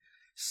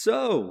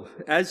So,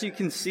 as you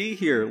can see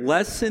here,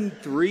 lesson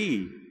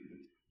 3,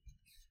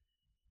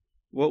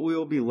 what we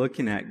will be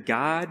looking at,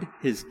 God,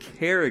 His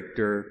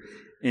character,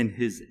 and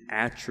His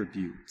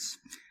attributes.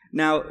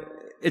 Now,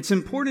 it's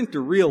important to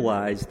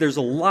realize there's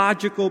a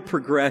logical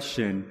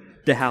progression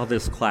to how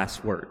this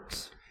class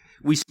works.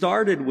 We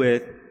started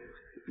with,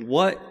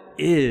 what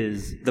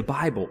is the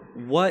Bible?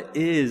 What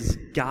is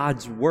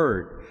God's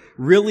Word?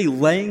 Really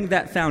laying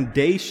that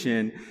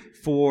foundation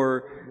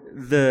for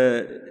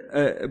the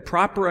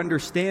proper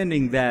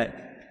understanding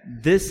that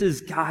this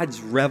is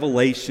God's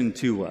revelation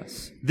to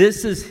us.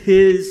 This is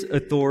His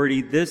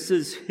authority. This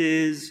is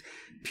His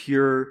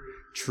pure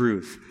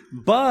truth.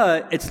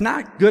 But it's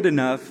not good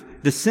enough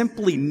to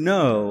simply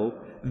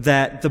know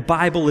that the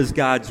Bible is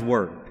God's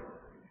Word.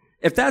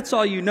 If that's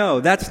all you know,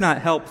 that's not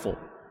helpful.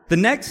 The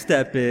next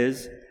step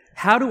is,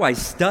 how do I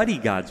study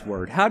God's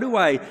Word? How do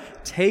I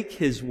take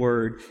His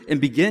Word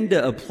and begin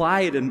to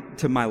apply it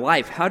to my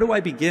life? How do I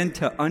begin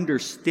to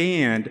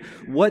understand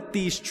what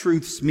these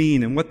truths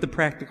mean and what the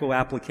practical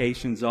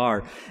applications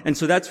are? And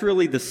so that's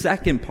really the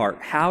second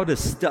part, how to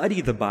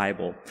study the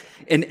Bible.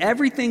 And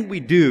everything we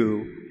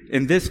do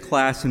in this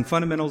class in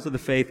Fundamentals of the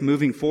Faith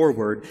moving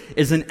forward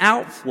is an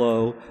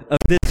outflow of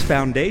this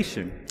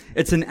foundation.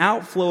 It's an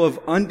outflow of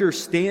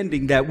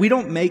understanding that we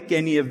don't make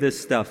any of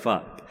this stuff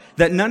up.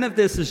 That none of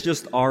this is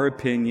just our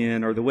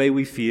opinion or the way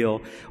we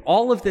feel.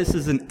 All of this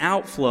is an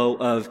outflow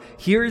of,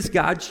 here is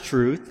God's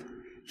truth.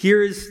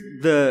 Here is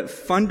the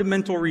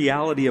fundamental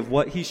reality of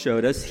what He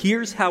showed us.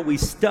 Here's how we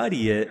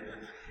study it.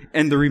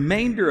 And the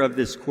remainder of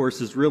this course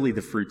is really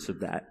the fruits of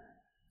that.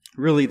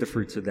 Really the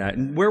fruits of that.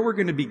 And where we're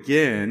going to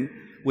begin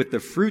with the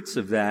fruits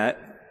of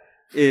that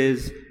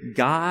is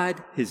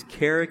God, His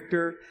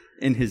character,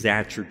 and His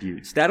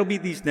attributes. That'll be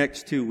these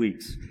next 2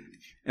 weeks.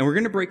 And we're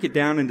going to break it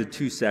down into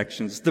 2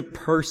 sections. The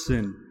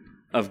person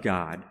of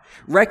God.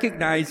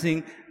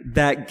 Recognizing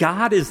that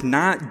God is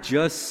not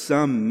just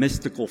some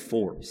mystical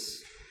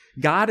force.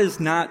 God is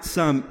not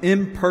some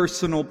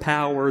impersonal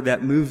power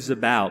that moves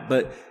about,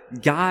 but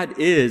God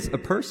is a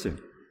person.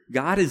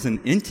 God is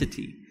an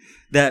entity.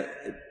 That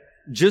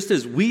just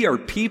as we are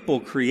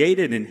people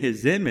created in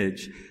His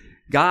image,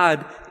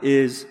 God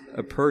is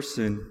a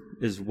person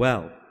as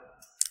well.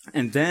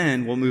 And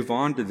then we'll move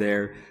on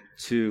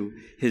to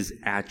His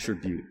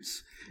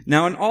attributes.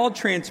 Now, in all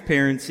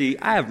transparency,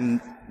 I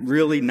have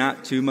really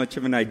not too much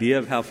of an idea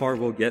of how far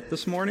we'll get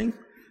this morning.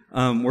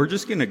 We're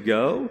just going to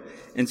go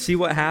and see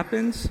what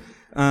happens.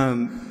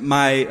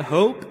 My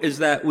hope is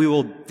that we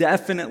will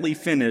definitely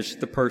finish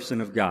the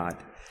person of God.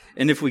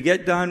 And if we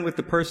get done with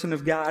the person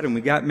of God and we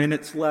got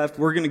minutes left,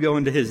 we're going to go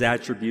into His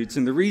attributes.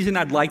 And the reason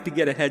I'd like to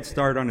get a head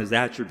start on His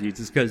attributes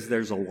is because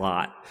there's a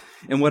lot.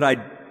 And what I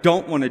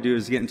don't want to do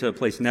is get into a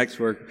place next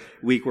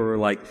week where we're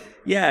like,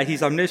 yeah,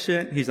 He's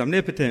omniscient, He's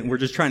omnipotent, and we're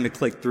just trying to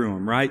click through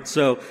Him, right?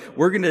 So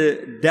we're going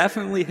to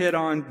definitely hit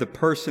on the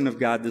person of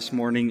God this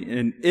morning,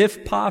 and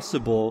if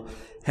possible,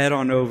 head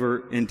on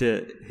over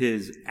into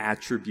His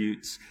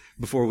attributes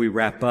before we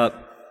wrap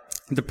up.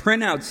 The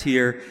printouts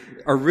here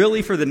are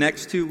really for the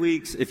next 2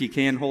 weeks. If you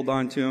can hold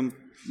on to them,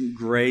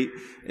 great.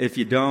 If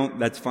you don't,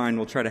 that's fine.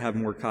 We'll try to have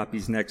more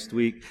copies next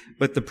week.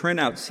 But the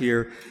printouts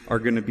here are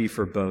going to be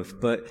for both.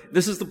 But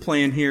this is the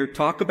plan here.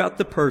 Talk about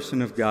the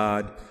person of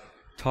God.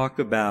 Talk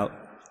about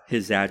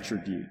His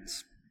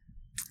attributes.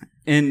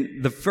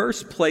 And the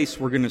first place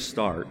we're going to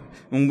start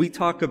when we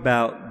talk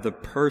about the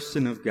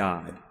person of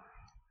God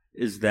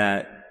is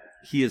that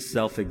He is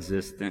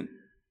self-existent.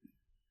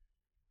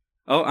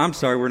 Oh, I'm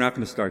sorry, we're not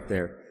going to start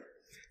there.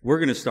 We're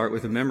going to start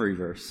with a memory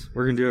verse.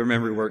 We're going to do our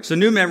memory work. So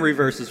new memory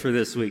verses for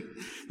this week.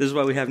 This is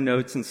why we have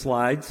notes and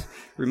slides.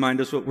 Remind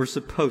us what we're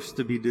supposed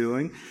to be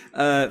doing.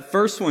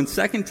 First one,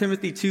 2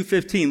 Timothy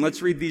 2:15.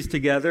 Let's read these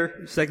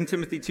together. 2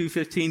 Timothy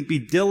 2:15. Be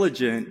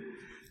diligent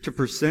to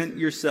present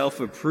yourself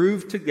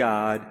approved to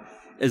God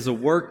as a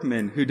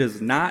workman who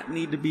does not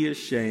need to be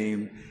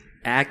ashamed,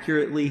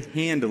 accurately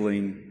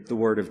handling the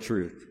word of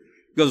truth.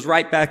 Goes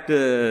right back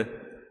to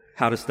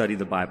how to study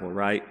the Bible,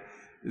 right?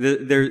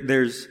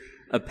 There's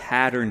a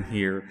pattern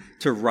here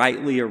to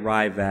rightly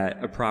arrive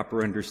at a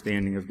proper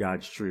understanding of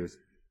God's truth.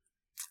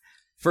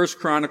 1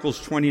 Chronicles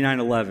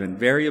 29:11,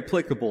 very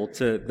applicable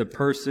to the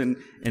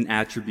person and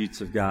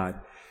attributes of God.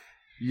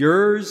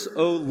 Yours,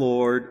 O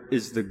Lord,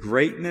 is the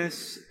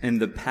greatness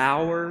and the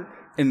power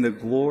and the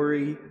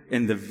glory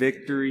and the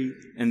victory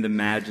and the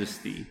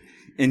majesty.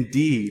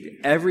 Indeed,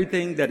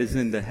 everything that is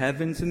in the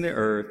heavens and the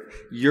earth,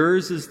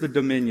 yours is the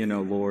dominion,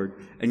 O Lord,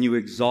 and you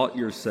exalt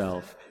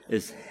yourself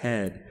as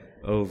head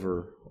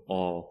over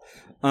all.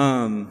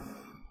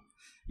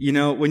 You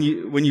know, when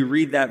you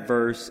read that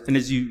verse and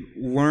as you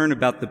learn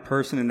about the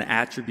person and the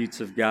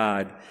attributes of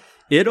God,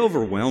 it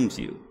overwhelms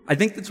you. I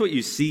think that's what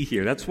you see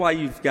here. That's why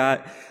you've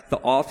got the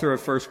author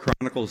of 1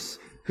 Chronicles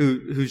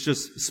who's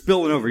just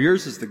spilling over.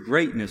 Yours is the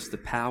greatness, the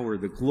power,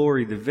 the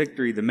glory, the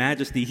victory, the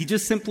majesty. He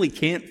just simply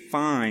can't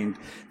find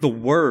the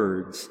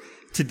words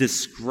to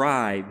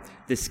describe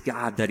this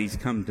God that he's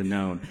come to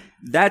know.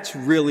 That's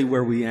really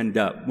where we end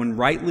up. When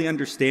rightly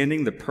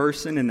understanding the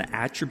person and the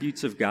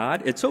attributes of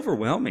God, it's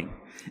overwhelming.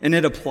 And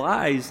it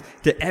applies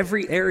to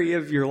every area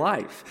of your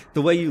life.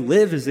 The way you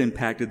live is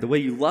impacted. The way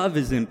you love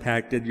is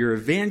impacted. Your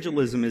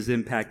evangelism is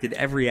impacted.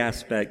 Every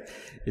aspect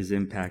is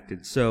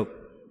impacted. So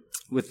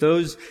with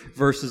those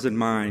verses in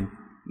mind,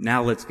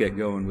 now let's get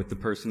going with the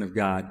person of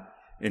God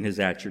and his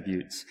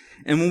attributes.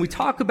 And when we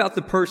talk about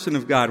the person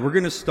of God, we're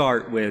going to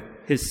start with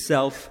his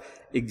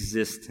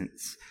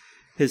self-existence.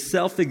 His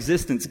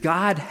self-existence.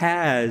 God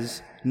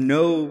has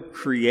no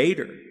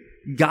creator.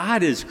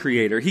 God is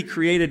creator. He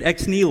created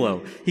ex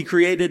nihilo. He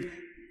created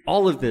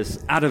all of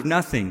this out of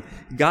nothing.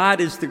 God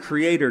is the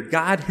creator.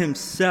 God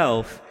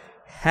himself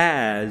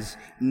has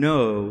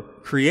no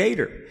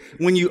creator.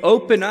 When you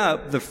open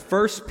up the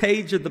first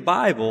page of the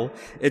Bible,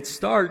 it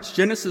starts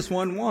Genesis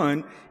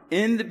 1:1.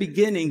 In the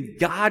beginning,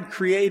 God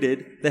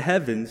created the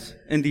heavens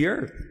and the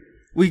earth.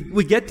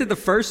 We get to the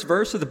first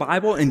verse of the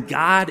Bible and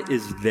God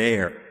is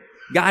there.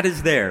 God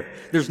is there.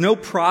 There's no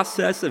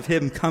process of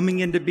him coming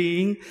into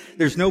being.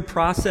 There's no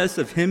process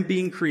of him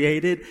being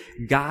created.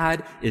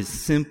 God is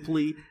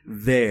simply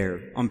there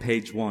on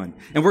page 1.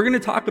 And we're going to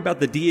talk about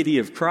the deity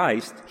of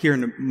Christ here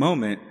in a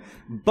moment,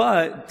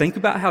 but think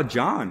about how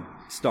John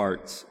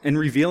starts in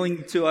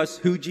revealing to us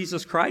who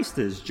Jesus Christ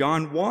is.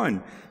 John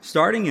 1,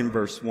 starting in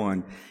verse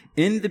 1.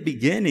 In the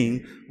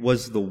beginning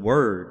was the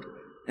Word,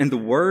 and the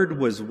Word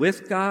was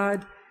with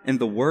God, and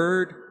the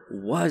Word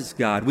was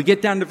God. We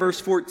get down to verse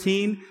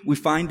 14, we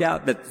find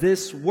out that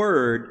this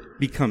Word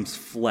becomes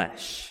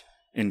flesh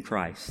in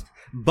Christ.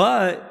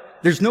 But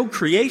there's no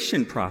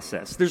creation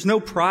process. There's no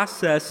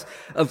process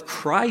of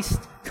Christ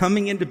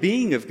coming into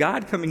being, of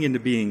God coming into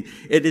being.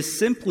 It is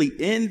simply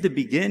in the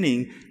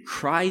beginning,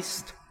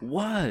 Christ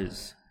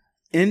was.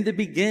 In the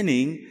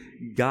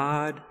beginning,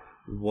 God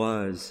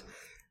was.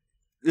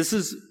 This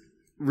is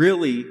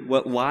really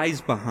what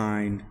lies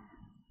behind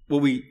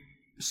what we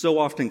so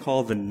often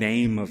call the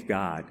name of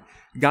God.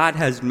 God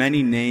has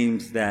many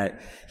names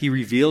that he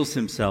reveals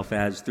himself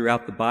as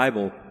throughout the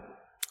Bible,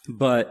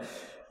 but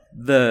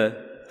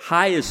the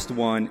highest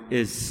one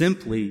is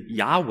simply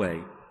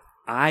Yahweh.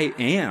 I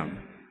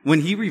am.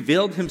 When he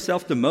revealed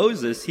himself to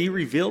Moses, he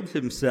revealed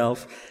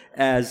himself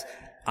as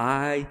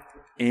I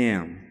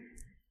am.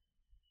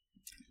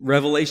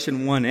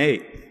 Revelation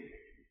 1:8.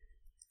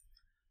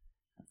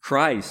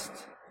 Christ,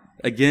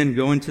 again,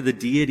 going to the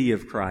deity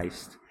of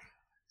Christ.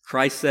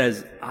 Christ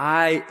says,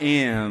 I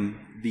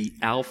am the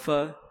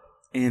Alpha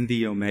and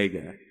the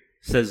Omega,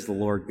 says the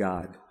Lord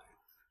God,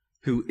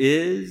 who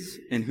is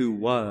and who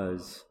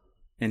was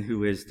and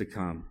who is to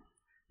come,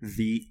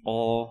 the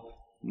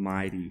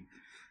Almighty.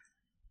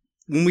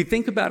 When we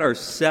think about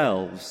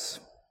ourselves,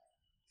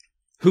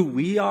 who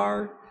we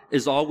are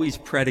is always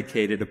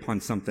predicated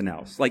upon something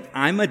else. Like,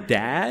 I'm a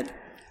dad,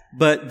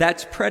 but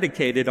that's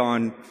predicated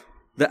on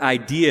the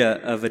idea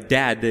of a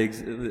dad,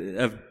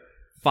 of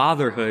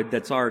fatherhood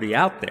that's already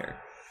out there.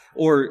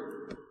 Or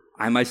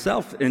I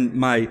myself, in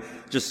my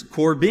just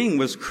core being,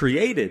 was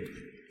created.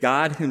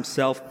 God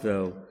himself,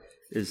 though,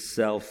 is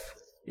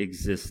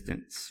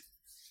self-existence.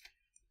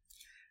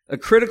 A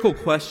critical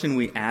question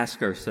we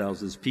ask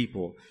ourselves as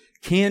people,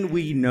 can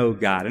we know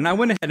God? And I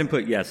went ahead and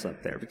put yes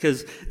up there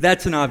because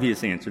that's an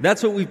obvious answer.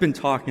 That's what we've been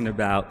talking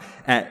about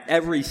at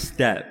every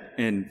step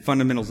in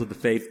Fundamentals of the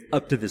Faith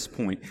up to this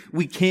point.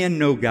 We can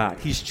know God.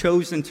 He's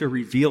chosen to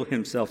reveal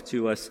himself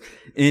to us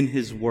in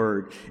his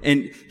word.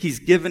 And he's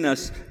given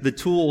us the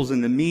tools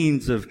and the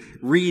means of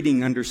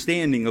reading,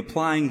 understanding,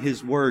 applying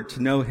his word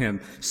to know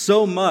him.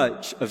 So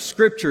much of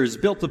Scripture is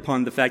built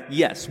upon the fact,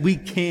 yes, we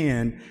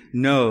can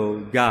know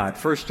God.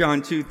 1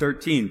 John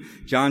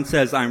 2:13, John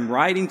says, I'm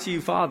writing to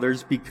you,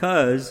 fathers,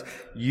 because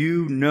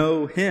you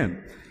know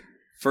him.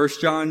 1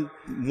 John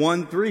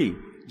 1:3,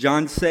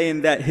 John's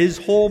saying that his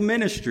whole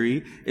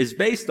ministry is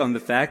based on the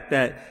fact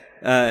that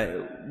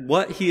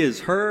what he has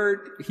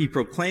heard, he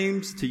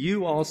proclaims to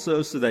you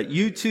also, so that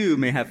you too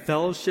may have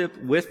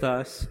fellowship with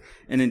us.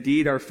 And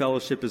indeed, our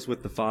fellowship is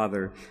with the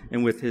Father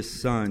and with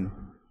his Son,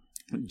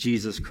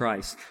 Jesus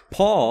Christ.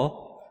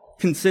 Paul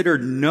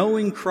considered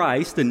knowing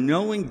Christ and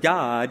knowing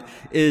God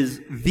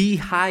is the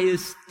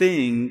highest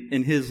thing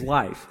in his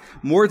life.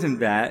 More than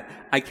that,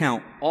 I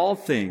count all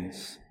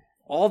things,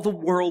 all the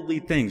worldly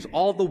things,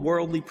 all the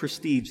worldly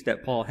prestige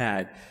that Paul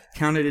had,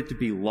 counted it to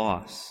be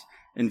loss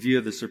in view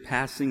of the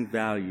surpassing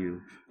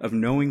value of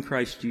knowing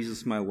Christ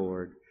Jesus my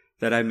Lord,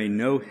 that I may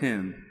know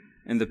him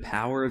and the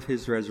power of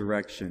his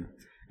resurrection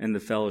and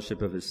the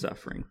fellowship of his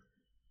suffering.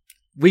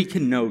 We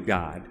can know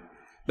God,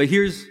 but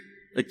here's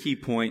a key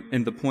point,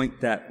 and the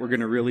point that we're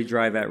going to really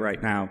drive at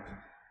right now.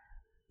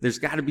 There's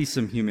got to be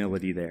some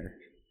humility there.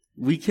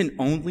 We can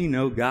only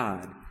know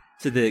God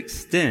to the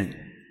extent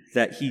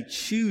that he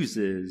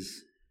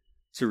chooses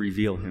to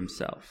reveal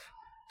himself.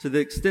 To the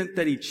extent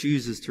that he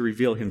chooses to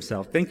reveal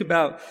himself. Think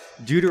about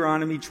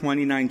Deuteronomy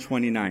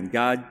 29:29.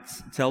 God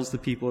tells the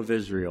people of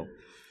Israel,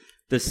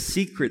 the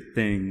secret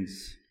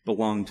things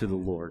belong to the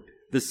Lord.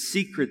 The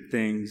secret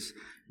things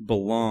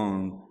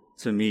belong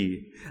to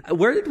me.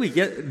 Where did we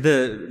get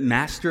the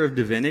Master of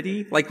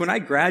Divinity? Like when I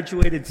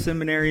graduated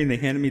seminary and they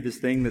handed me this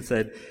thing that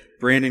said,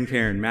 Brandon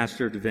Caron,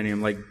 Master of Divinity.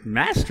 I'm like,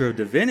 Master of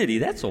Divinity?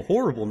 That's a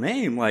horrible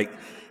name. Like,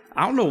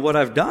 I don't know what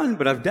I've done,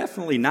 but I've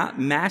definitely not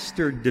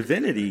mastered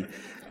divinity.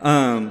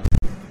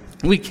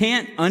 We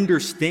can't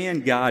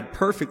understand God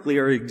perfectly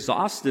or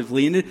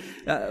exhaustively.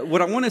 And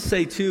what I want to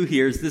say too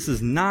here is this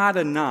is not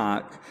a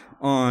knock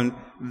on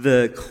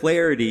the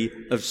clarity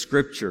of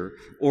Scripture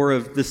or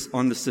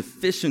on the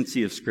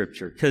sufficiency of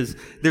Scripture, because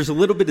there's a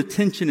little bit of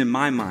tension in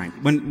my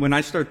mind when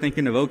I start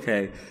thinking of,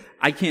 okay,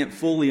 I can't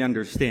fully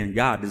understand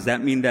God. Does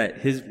that mean that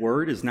His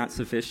Word is not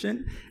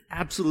sufficient?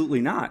 Absolutely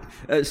not.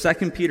 2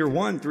 Peter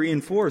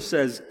 1:3-4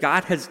 says,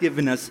 God has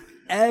given us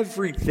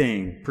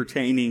everything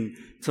pertaining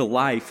to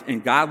life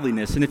and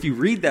godliness. And if you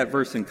read that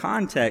verse in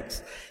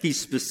context, he's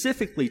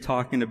specifically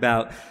talking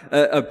about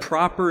a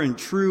proper and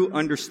true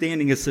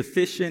understanding, a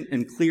sufficient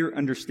and clear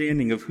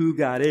understanding of who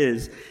God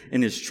is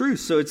and His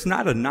truth. So it's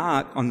not a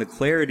knock on the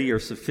clarity or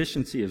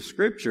sufficiency of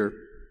Scripture.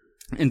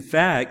 In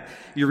fact,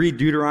 you read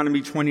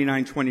Deuteronomy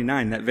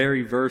 29:29, that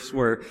very verse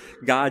where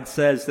God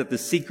says that the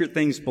secret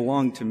things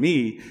belong to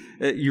me.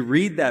 You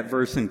read that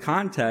verse in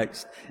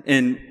context,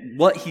 and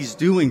what He's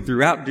doing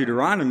throughout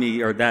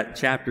Deuteronomy, or that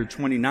chapter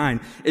 29,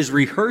 is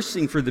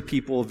rehearsing for the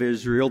people of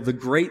Israel the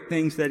great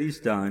things that He's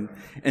done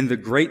and the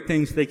great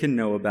things they can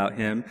know about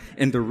Him.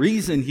 And the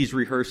reason He's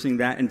rehearsing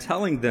that and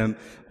telling them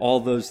all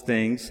those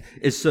things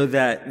is so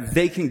that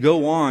they can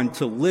go on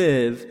to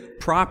live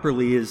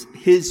properly as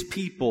His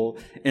people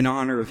in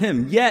honor of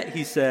Him. Yet,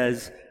 He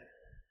says,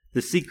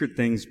 the secret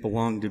things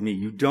belong to me.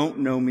 You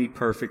don't know me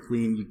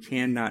perfectly, and you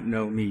cannot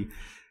know me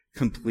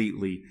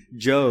completely.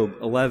 Job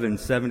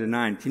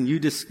 11:7-9. Can you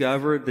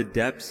discover the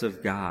depths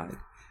of God?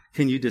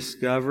 Can you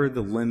discover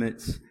the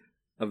limits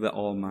of the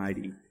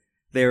Almighty?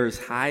 They are as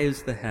high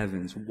as the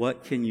heavens.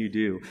 What can you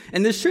do?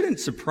 And this shouldn't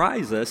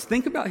surprise us.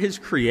 Think about His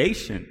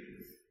creation.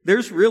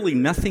 There's really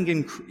nothing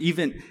in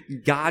even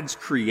God's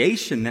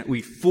creation that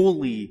we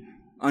fully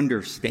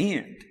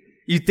understand.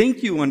 You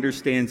think you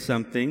understand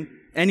something,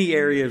 any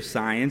area of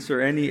science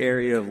or any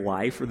area of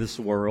life or this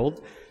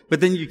world, but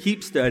then you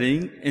keep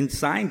studying, and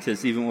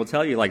scientists even will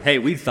tell you, like, hey,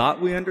 we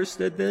thought we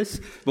understood this,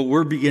 but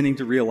we're beginning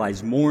to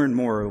realize more and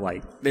more,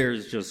 like,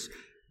 there's just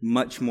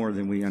much more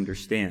than we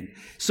understand.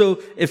 So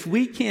if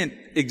we can't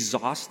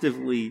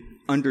exhaustively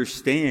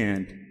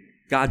understand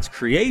God's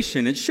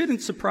creation, it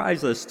shouldn't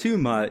surprise us too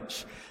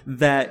much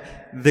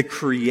that the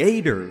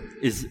Creator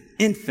is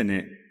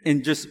infinite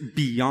and just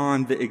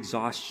beyond the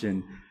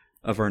exhaustion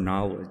of our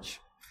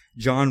knowledge.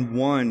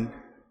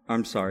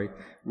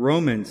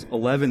 Romans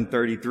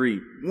 11:33,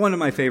 one of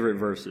my favorite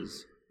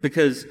verses,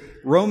 because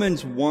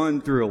Romans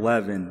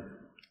 1-11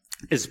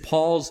 is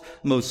Paul's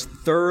most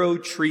thorough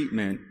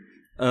treatment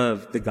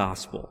of the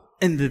gospel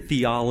and the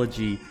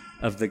theology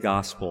of the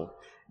gospel.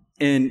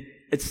 And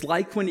it's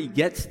like when he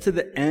gets to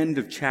the end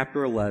of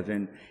chapter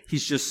 11,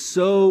 he's just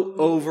so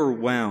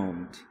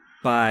overwhelmed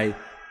by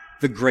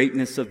the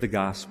greatness of the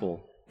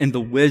gospel and the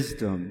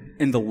wisdom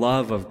and the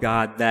love of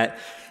God that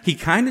he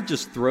kind of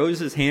just throws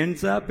his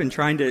hands up and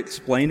trying to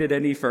explain it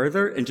any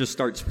further and just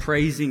starts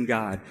praising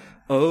God.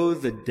 Oh,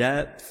 the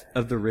depth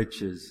of the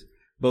riches,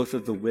 both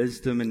of the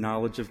wisdom and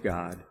knowledge of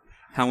God.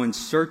 How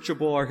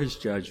unsearchable are His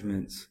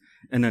judgments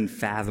and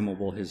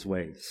unfathomable His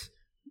ways.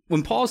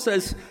 When Paul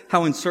says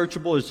how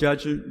unsearchable His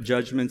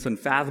judgments,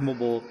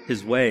 unfathomable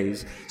His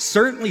ways,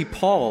 certainly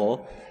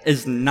Paul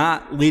is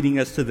not leading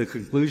us to the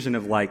conclusion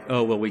of like,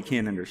 oh, well, we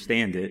can't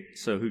understand it,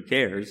 so who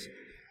cares?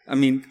 I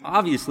mean,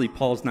 obviously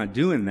Paul's not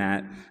doing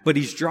that, but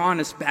he's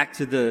drawing us back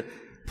to the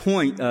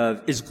point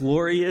of as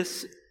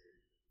glorious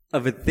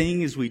of a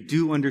thing as we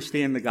do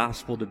understand the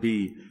gospel to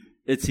be,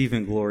 it's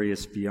even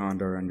glorious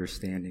beyond our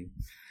understanding.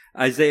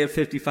 Isaiah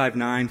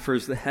 55:9, for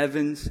as the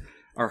heavens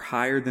are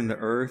higher than the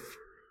earth,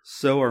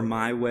 so are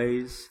my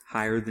ways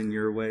higher than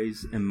your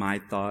ways, and my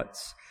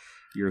thoughts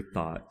your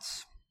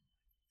thoughts.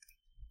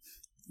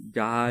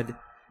 God,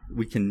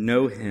 we can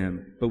know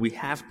Him, but we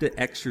have to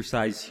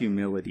exercise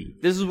humility.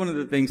 This is one of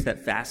the things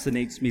that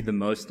fascinates me the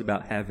most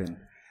about heaven.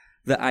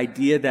 The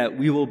idea that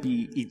we will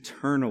be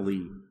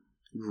eternally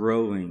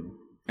growing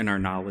in our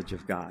knowledge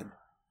of God.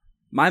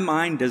 My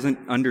mind doesn't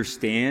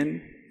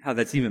understand how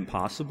that's even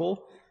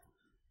possible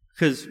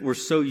because we're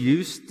so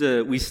used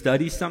to, we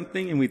study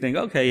something and we think,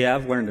 okay, yeah,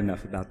 I've learned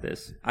enough about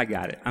this. I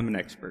got it. I'm an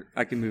expert.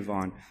 I can move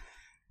on.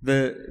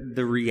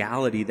 The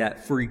reality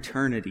that for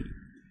eternity,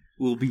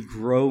 we'll be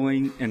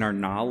growing in our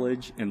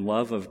knowledge and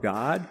love of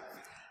God.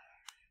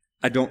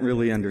 I don't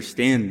really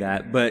understand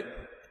that, but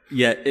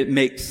yet it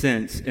makes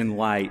sense in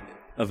light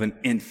of an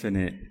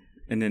infinite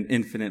and an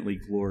infinitely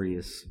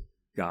glorious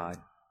God.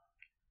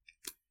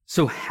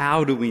 So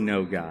how do we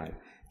know God?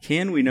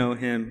 Can we know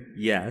Him?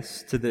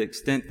 Yes, to the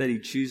extent that He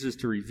chooses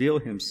to reveal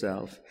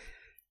Himself.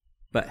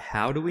 But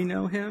how do we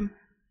know Him?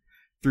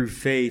 Through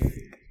faith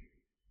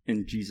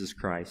in Jesus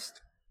Christ.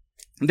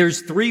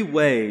 There's 3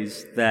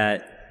 ways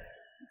that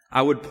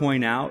I would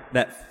point out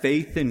that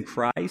faith in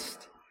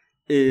Christ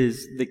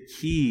is the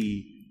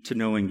key to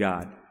knowing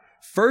God.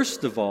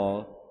 First of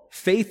all,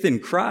 Faith in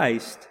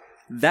Christ,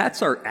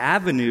 that's our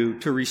avenue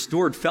to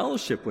restored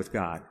fellowship with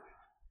God.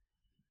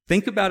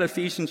 Think about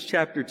Ephesians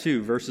chapter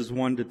 2, verses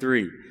 1 to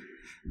 3.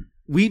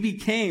 We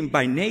became,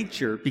 by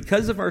nature,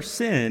 because of our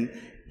sin,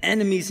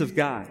 enemies of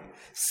God.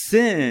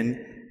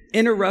 Sin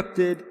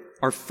interrupted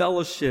our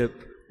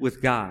fellowship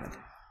with God.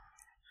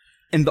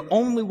 And the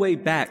only way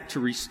back to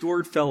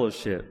restored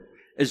fellowship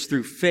is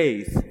through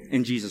faith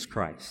in Jesus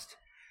Christ.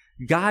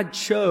 God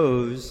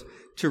chose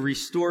to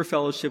restore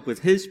fellowship with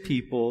his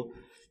people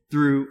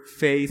through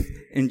faith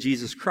in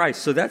Jesus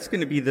Christ. So that's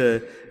going to be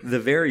the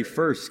very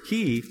first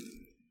key.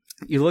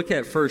 You look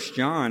at 1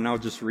 John, I'll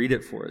just read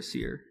it for us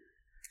here.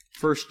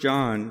 1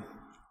 John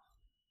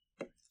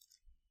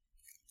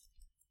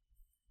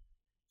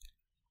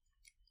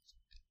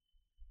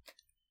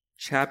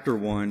chapter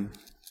 1,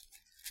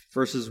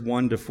 verses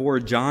 1 to 4.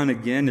 John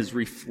again is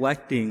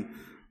reflecting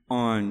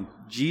on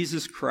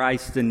Jesus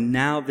Christ and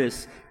now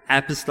this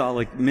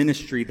apostolic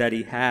ministry that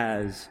he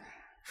has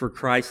for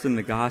Christ in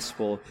the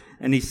gospel.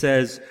 And he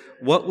says,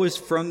 what was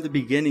from the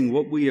beginning,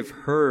 what we have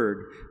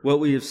heard, what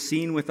we have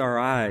seen with our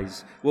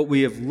eyes, what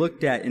we have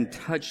looked at and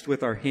touched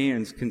with our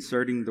hands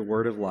concerning the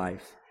word of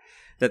life,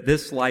 that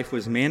this life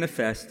was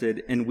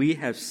manifested, and we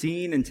have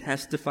seen and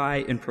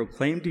testify and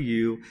proclaim to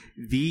you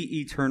the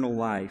eternal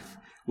life,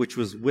 which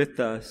was with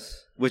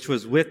us, which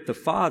was with the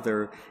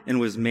Father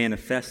and was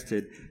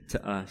manifested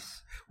to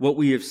us. What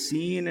we have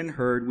seen and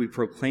heard, we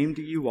proclaim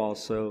to you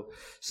also,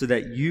 so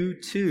that you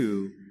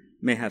too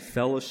may have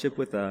fellowship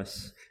with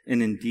us.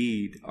 And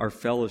indeed, our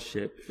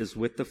fellowship is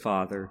with the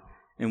Father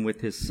and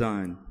with his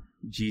Son,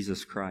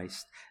 Jesus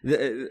Christ.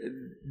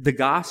 The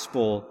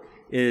gospel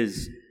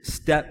is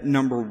step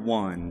number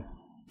one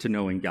to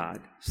knowing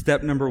God.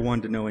 Step number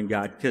one to knowing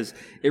God, because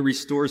it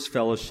restores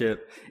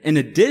fellowship. In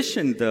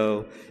addition,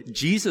 though,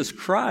 Jesus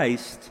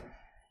Christ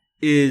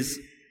is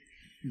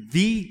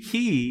the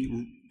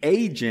key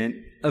agent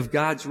of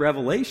God's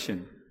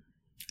revelation.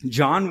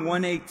 John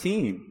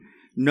 1:18,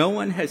 no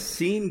one has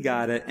seen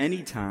God at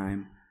any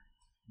time,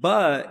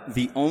 but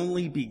the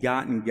only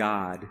begotten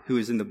God who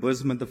is in the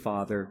bosom of the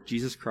Father,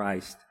 Jesus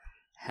Christ,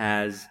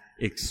 has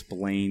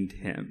explained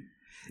him.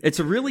 It's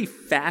a really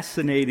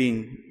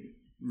fascinating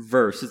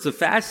verse. It's a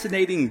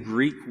fascinating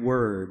Greek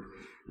word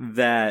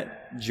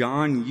that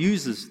John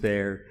uses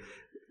there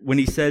when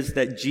he says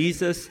that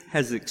Jesus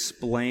has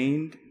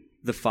explained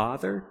the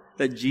Father,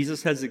 that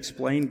Jesus has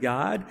explained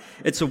God.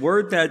 It's a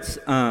word that's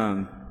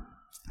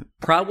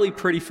probably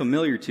pretty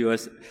familiar to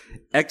us,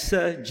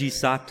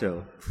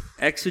 exegesato.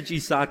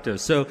 Exegesato.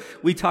 So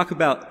we talk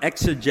about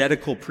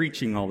exegetical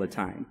preaching all the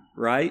time,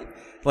 right?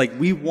 Like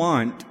we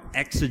want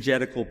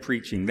exegetical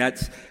preaching.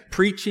 That's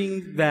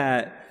preaching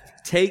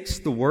that takes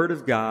the Word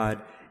of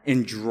God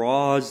and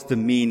draws the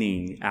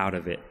meaning out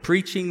of it.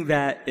 Preaching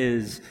that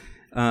is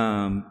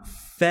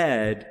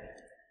fed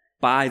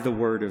by the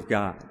Word of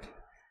God.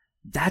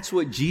 That's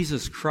what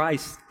Jesus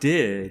Christ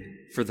did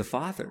for the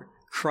Father.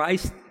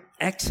 Christ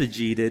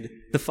exegeted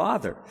the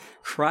Father.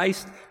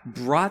 Christ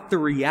brought the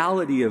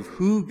reality of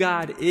who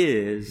God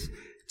is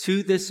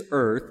to this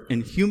earth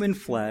in human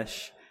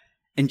flesh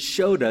and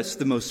showed us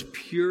the most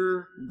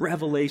pure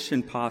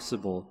revelation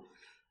possible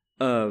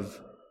of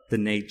the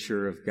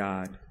nature of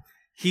God.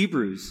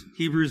 Hebrews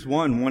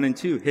 1 and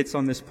 2 hits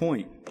on this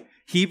point.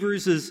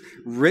 Hebrews is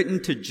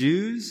written to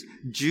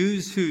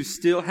Jews who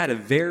still had a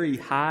very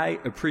high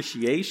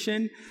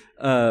appreciation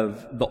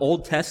of the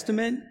Old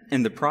Testament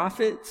and the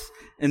prophets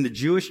and the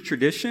Jewish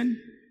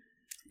tradition.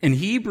 And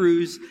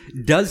Hebrews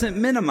doesn't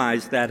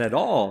minimize that at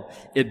all.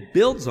 It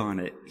builds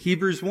on it.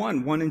 Hebrews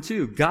 1 and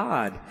 2.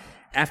 God,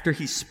 after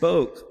he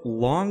spoke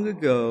long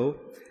ago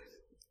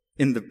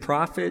in the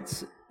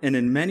prophets and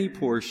in many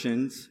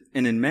portions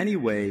and in many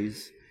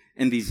ways,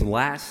 in these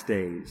last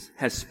days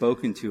has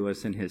spoken to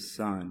us in his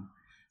Son,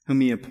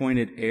 whom he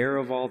appointed heir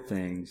of all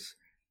things,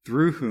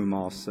 through whom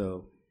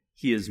also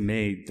he has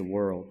made the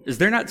world. Is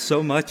there not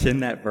so much in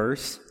that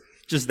verse?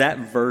 Just that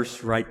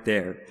verse right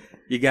there.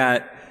 You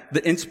got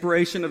the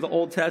inspiration of the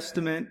Old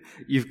Testament,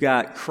 you've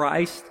got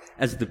Christ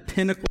as the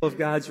pinnacle of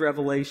God's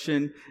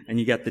revelation, and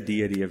you got the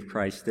deity of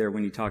Christ there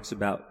when he talks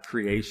about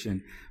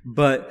creation.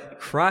 But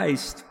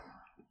Christ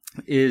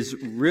is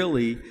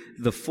really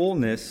the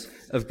fullness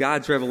of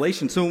God's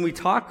revelation. So when we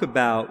talk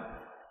about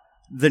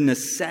the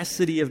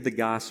necessity of the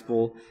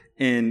gospel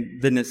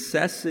and the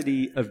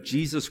necessity of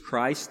Jesus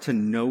Christ to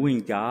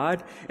knowing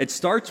God, it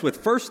starts with,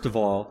 first of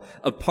all,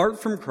 apart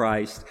from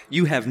Christ,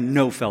 you have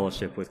no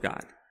fellowship with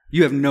God.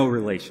 You have no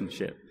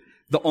relationship.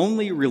 The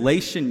only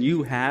relation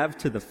you have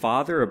to the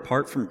Father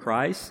apart from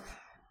Christ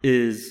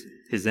is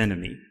his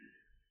enemy.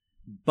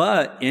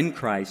 But in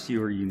Christ,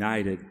 you are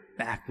united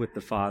back with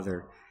the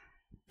Father.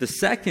 The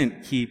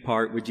second key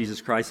part with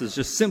Jesus Christ is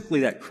just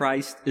simply that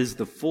Christ is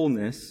the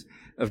fullness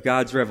of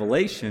God's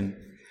revelation.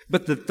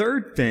 But the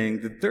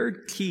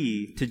third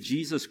key to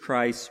Jesus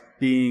Christ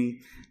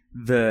being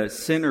the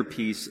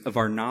centerpiece of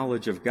our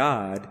knowledge of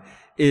God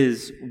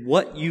is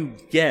what you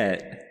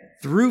get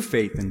through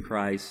faith in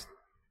Christ,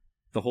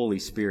 the Holy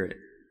Spirit.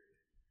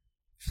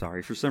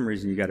 Sorry, for some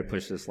reason you got to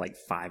push this like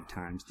 5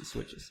 times to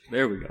switch this.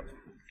 There we go.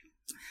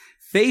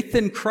 Faith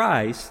in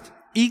Christ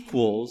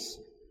equals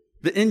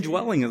the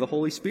indwelling of the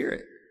Holy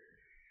Spirit.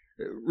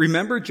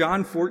 Remember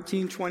John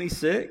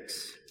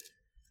 14:26?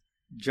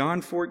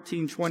 John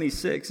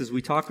 14:26, as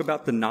we talk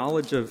about the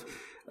knowledge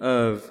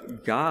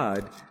of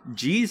God,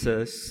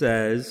 Jesus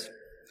says,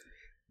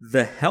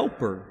 the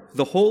Helper,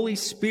 the Holy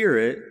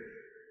Spirit,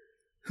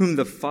 whom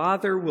the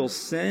Father will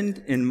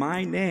send in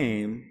my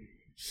name,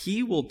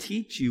 he will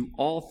teach you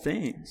all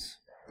things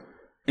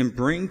and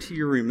bring to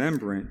your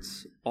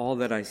remembrance all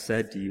that I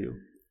said to you.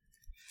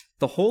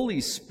 The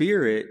Holy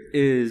Spirit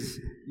is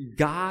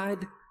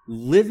God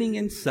living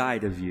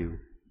inside of you,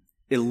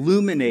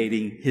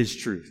 illuminating his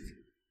truth,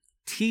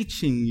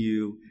 teaching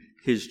you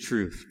his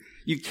truth.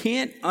 You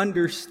can't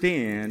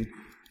understand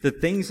the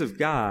things of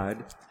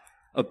God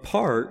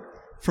apart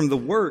from the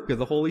work of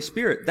the Holy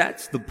Spirit.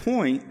 That's the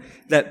point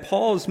that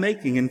Paul is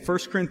making in 1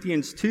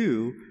 Corinthians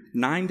 2,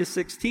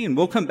 9-16.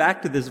 We'll come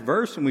back to this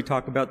verse when we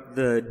talk about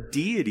the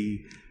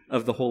deity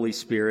of the Holy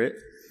Spirit.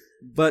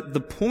 But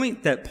the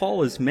point that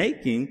Paul is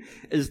making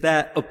is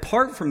that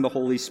apart from the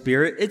Holy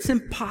Spirit, it's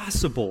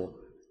impossible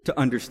to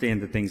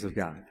understand the things of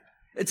God.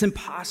 It's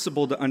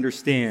impossible to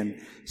understand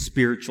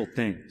spiritual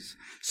things.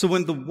 So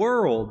when the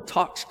world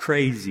talks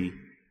crazy,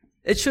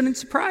 it shouldn't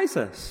surprise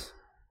us.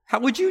 How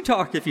would you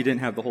talk if you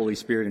didn't have the Holy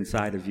Spirit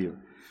inside of you?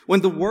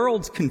 When the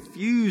world's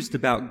confused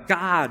about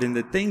God and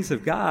the things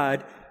of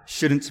God,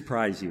 shouldn't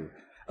surprise you.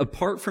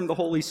 Apart from the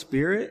Holy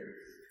Spirit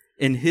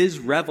and his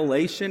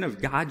revelation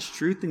of God's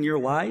truth in your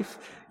life,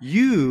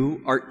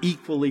 you are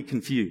equally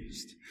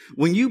confused.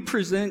 When you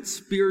present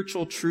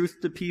spiritual truth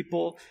to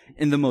people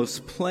in the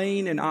most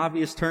plain and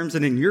obvious terms,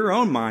 and in your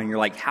own mind, you're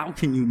like, how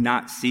can you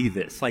not see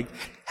this? Like,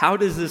 how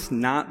does this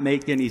not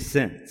make any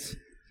sense?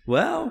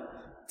 Well,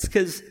 it's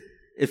because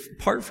if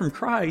apart from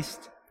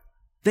Christ,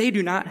 they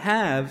do not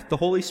have the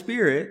Holy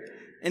Spirit,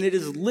 and it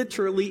is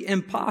literally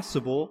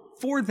impossible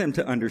for them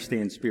to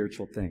understand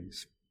spiritual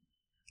things.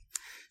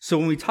 So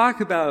when we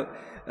talk about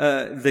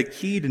the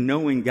key to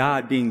knowing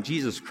God being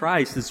Jesus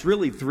Christ, it's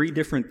really 3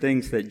 different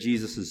things that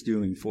Jesus is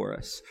doing for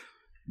us.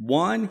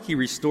 1, he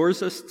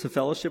restores us to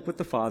fellowship with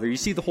the Father. You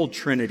see the whole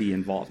Trinity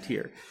involved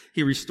here.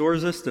 He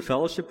restores us to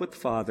fellowship with the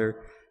Father.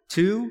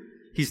 2,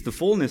 he's the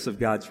fullness of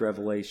God's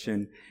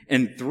revelation.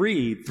 And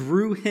 3,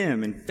 through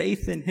him and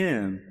faith in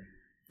him,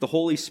 the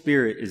Holy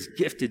Spirit is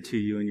gifted to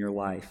you in your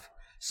life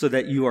so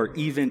that you are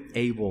even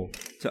able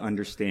to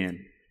understand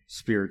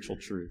spiritual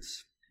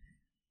truths.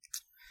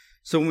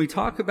 So when we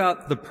talk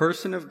about the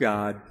person of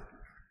God,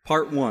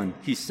 part 1,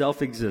 he's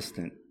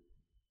self-existent.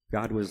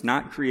 God was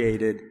not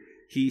created.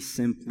 He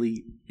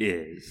simply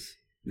is.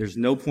 There's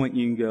no point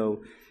you can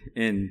go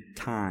in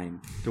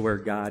time to where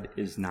God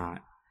is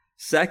not.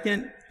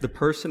 Second, the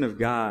person of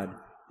God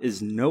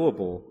is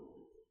knowable.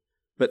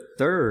 But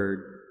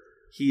third,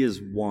 he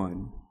is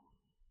one.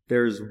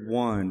 There is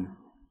one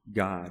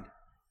God.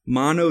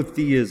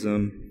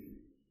 Monotheism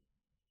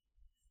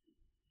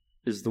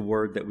is the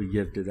word that we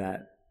give to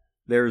that.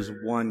 There is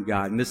one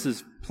God. And this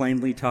is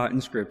plainly taught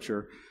in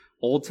Scripture.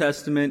 Old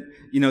Testament,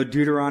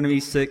 Deuteronomy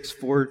 6,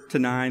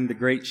 4-9, the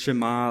great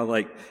Shema,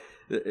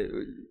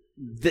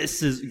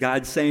 this is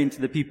God saying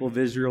to the people of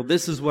Israel,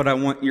 this is what I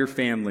want your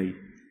family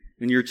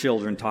and your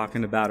children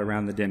talking about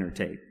around the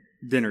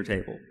dinner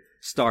table.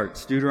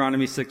 Starts,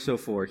 Deuteronomy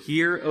 6:04.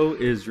 Hear, O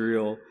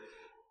Israel,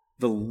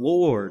 the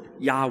Lord,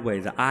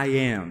 Yahweh, the I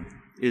Am,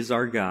 is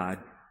our God,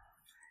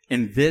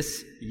 and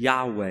this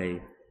Yahweh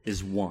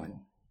is one.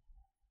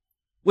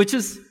 Which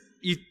is,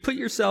 you put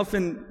yourself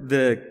in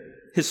the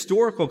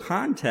historical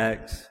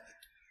context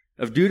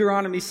of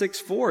Deuteronomy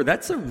 6:4.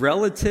 That's a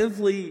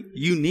relatively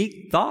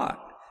unique thought.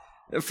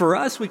 For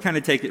us, we kind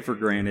of take it for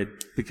granted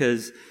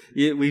because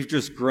we've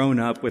just grown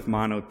up with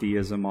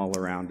monotheism all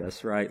around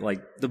us, right?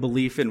 Like the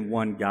belief in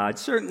one God.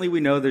 Certainly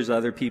we know there's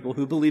other people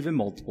who believe in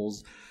multiple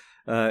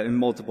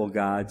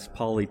gods,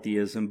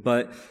 polytheism.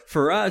 But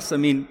for us,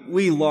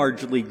 we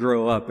largely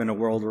grow up in a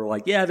world where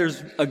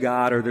there's a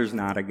God or there's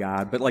not a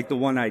God. But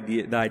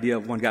the idea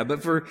of one God.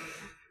 But for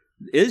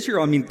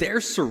Israel, they're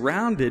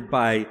surrounded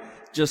by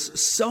just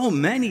so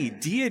many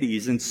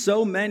deities and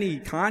so many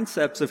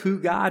concepts of who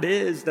God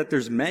is, that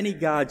there's many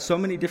gods, so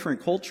many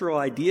different cultural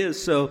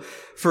ideas. So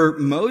for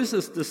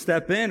Moses to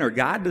step in, or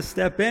God to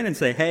step in and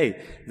say,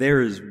 hey,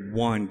 there is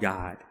one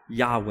God,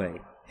 Yahweh,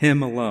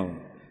 him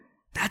alone.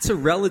 That's a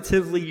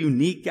relatively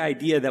unique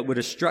idea that would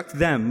have struck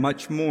them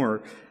much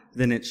more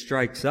than it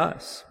strikes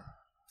us.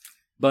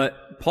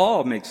 But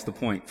Paul makes the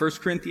point,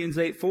 1 Corinthians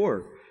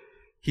 8:4.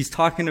 He's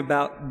talking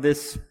about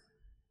this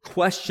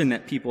question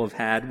that people have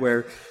had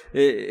where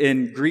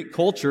in Greek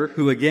culture,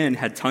 who again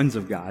had tons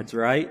of gods,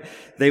 right?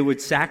 They would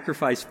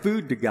sacrifice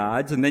food to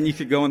gods, and then you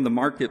could go in the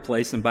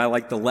marketplace and buy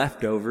the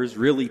leftovers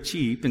really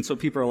cheap. And so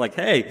people are like,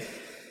 hey,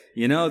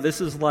 this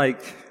is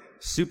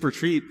super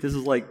cheap. This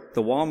is like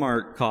the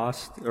Walmart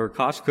cost or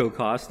Costco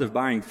cost of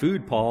buying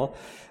food, Paul.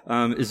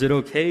 Is it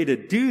okay to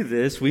do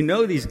this? We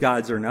know these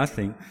gods are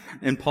nothing.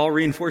 And Paul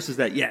reinforces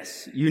that,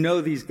 yes,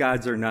 these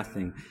gods are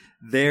nothing.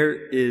 There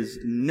is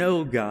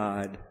no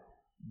God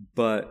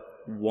but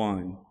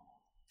one.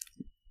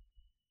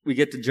 We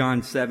get to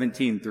John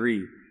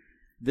 17:3.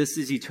 This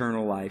is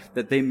eternal life,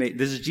 that they may,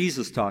 this is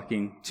Jesus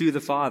talking to the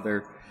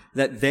Father,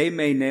 that they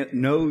may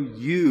know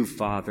you,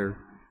 Father,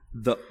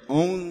 the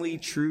only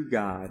true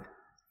God,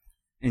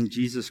 and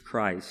Jesus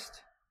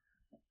Christ,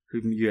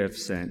 whom you have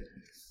sent.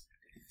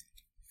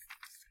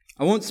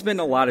 I won't spend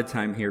a lot of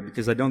time here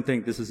because I don't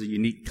think this is a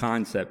unique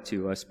concept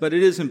to us, but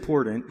it is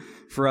important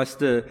for us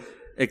to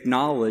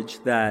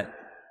acknowledge that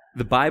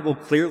the Bible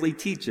clearly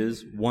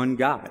teaches one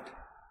God.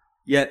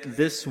 Yet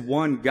this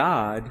one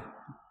God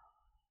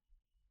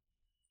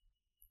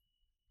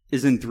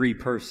is in three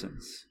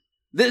persons.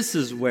 This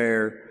is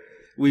where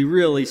we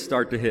really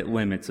start to hit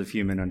limits of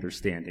human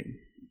understanding.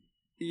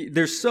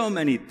 There's so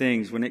many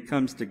things when it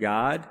comes to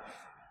God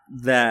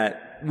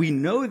that we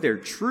know they're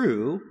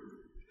true,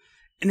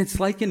 and it's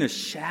like in a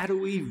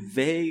shadowy,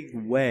 vague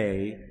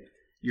way,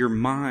 your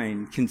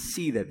mind can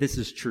see that this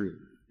is true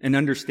and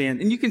understand.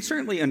 And you can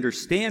certainly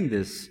understand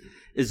this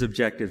is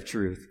objective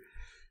truth,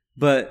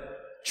 but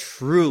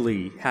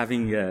truly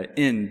having an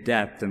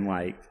in-depth and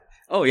like,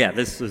 oh yeah,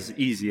 this is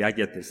easy. I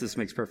get this. This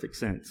makes perfect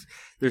sense.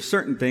 There's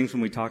certain things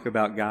when we talk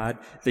about God,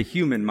 the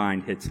human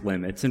mind hits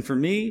limits. And for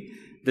me,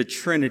 the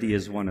Trinity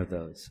is one of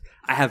those.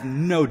 I have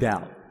no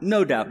doubt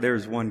there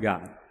is one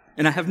God.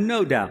 And I have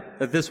no doubt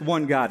that this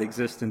one God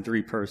exists in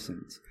three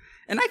persons.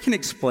 And I can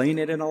explain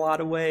it in a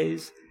lot of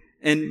ways.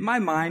 And my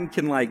mind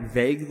can like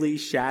vaguely,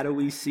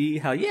 shadowy see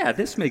how, yeah,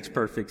 this makes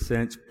perfect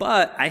sense.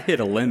 But I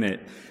hit a limit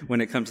when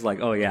it comes to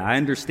like, oh yeah, I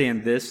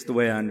understand this the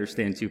way I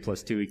understand 2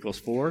 + 2 =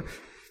 4.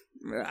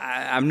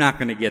 I'm not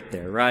going to get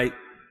there, right?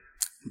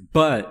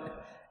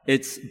 But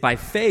it's by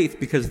faith,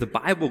 because the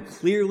Bible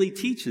clearly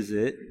teaches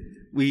it,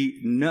 we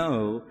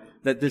know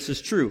that this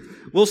is true.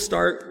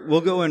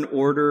 We'll go in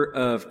order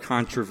of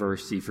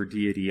controversy for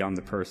deity on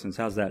the persons.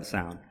 How's that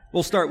sound?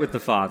 We'll start with the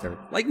Father.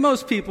 Like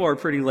most people are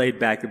pretty laid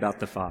back about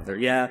the Father.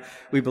 Yeah,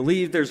 we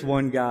believe there's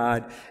one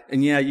God.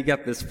 And yeah, you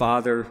got this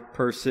Father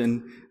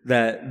person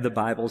that the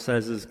Bible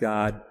says is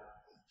God.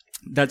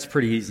 That's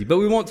pretty easy. But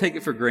we won't take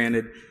it for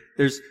granted.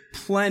 There's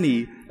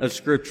plenty of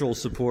scriptural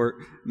support.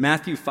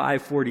 Matthew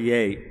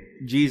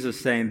 5:48, Jesus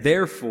saying,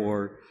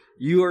 therefore,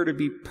 you are to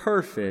be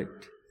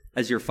perfect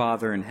as your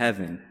Father in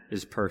heaven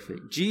is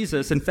perfect.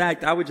 Jesus, in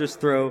fact, I would just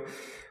throw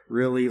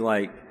really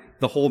like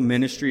the whole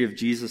ministry of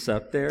Jesus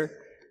up there.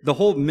 The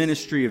whole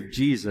ministry of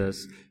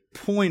Jesus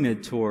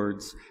pointed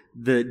towards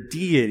the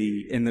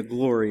deity and the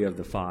glory of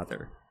the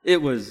Father.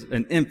 It was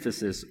an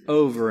emphasis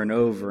over and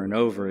over and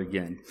over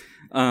again.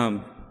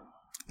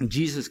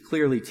 Jesus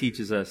clearly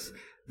teaches us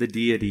the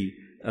deity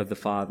of the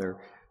Father.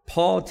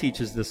 Paul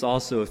teaches this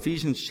also,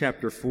 Ephesians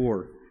chapter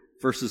 4,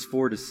 verses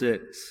 4-6.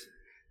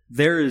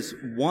 There is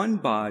one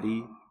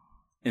body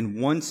and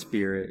one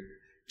Spirit,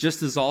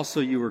 just as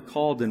also you were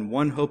called in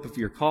one hope of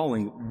your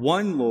calling,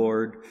 one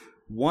Lord,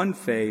 one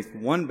faith,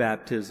 one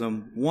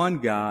baptism, one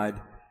God,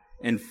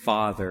 and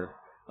Father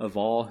of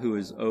all, who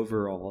is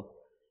over all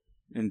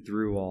and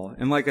through all.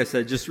 And like I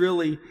said, just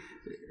really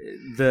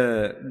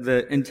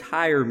the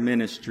entire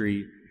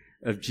ministry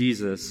of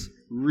Jesus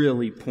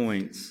really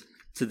points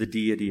to the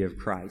deity of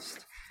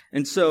Christ.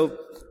 And so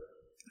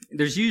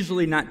there's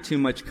usually not too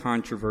much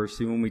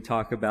controversy when we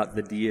talk about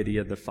the deity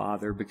of the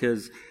Father,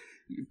 because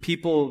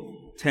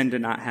people tend to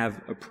not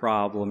have a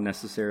problem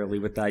necessarily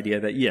with the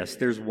idea that, yes,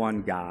 there's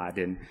one God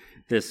and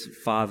this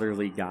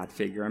fatherly God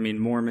figure. I mean,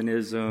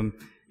 Mormonism,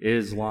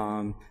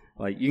 Islam,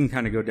 like you can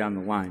kind of go down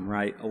the line,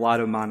 right? A lot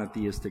of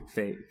monotheistic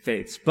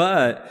faiths.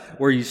 But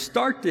where you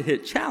start to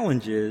hit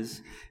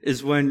challenges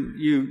is when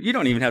you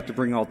don't even have to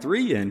bring all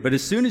three in. But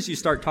as soon as you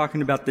start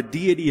talking about the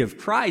deity of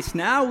Christ,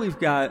 now we've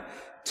got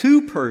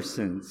two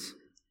persons,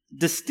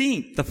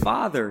 distinct, the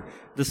Father,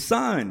 the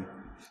Son,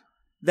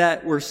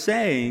 that we're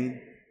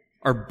saying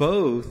are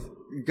both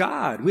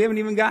God. We haven't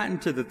even gotten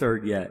to the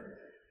third yet.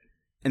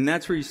 And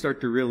that's where you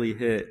start to really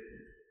hit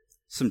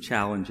some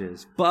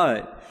challenges.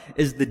 But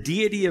is the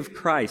deity of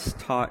Christ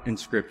taught in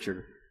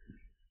Scripture?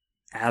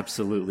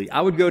 Absolutely.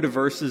 I would go to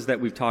verses that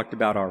we've talked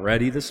about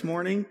already this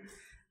morning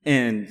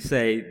and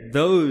say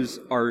those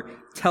are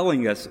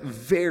telling us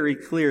very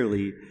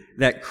clearly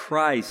that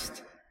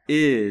Christ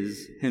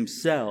is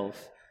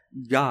himself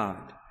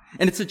God.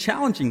 And it's a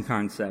challenging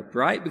concept,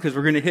 right? Because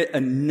we're going to hit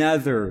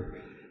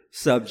another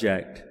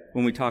subject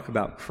when we talk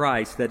about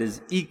Christ that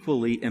is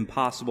equally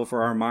impossible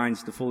for our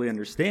minds to fully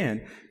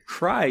understand.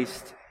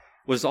 Christ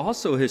was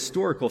also a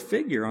historical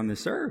figure on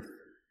this earth.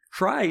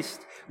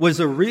 Christ was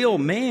a real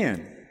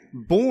man,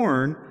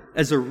 born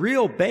as a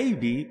real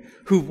baby,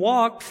 who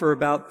walked for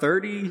about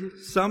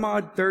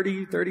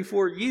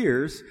 34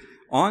 years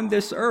on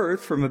this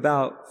earth from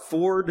about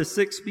 4 to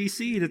 6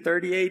 BC to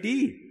 30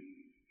 AD.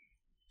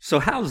 So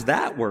how's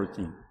that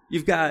working?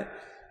 You've got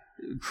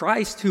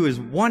Christ who is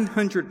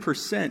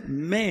 100%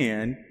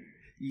 man,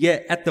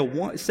 yet at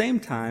the same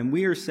time,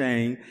 we are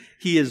saying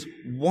he is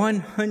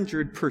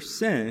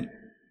 100%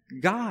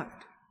 God.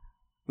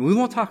 And we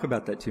won't talk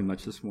about that too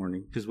much this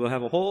morning because we'll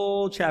have a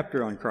whole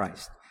chapter on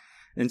Christ.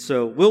 And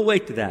so we'll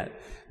wait to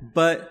that.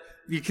 But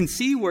you can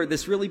see where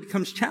this really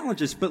becomes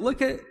challenges. But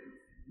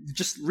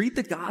just read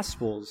the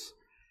Gospels.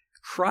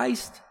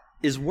 Christ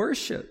is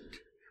worshiped.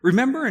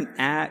 Remember in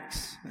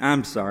Acts,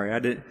 I'm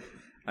sorry,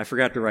 I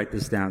forgot to write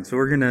this down. So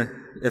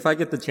if I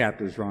get the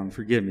chapters wrong,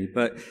 forgive me.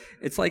 But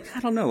it's like, I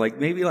don't know,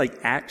 maybe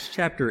Acts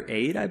chapter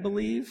 8, I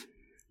believe,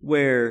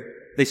 where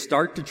they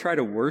start to try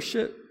to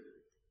worship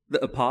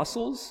the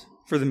apostles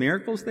for the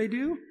miracles they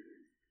do.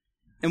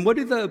 And what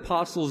do the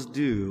apostles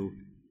do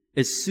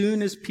as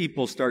soon as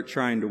people start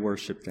trying to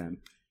worship them?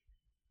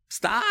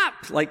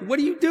 Stop! What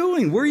are you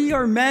doing? We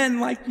are men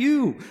like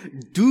you.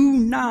 Do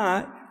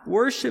not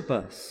worship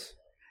us.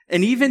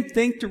 And even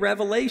think to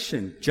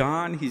Revelation.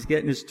 John, he's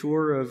getting his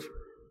tour of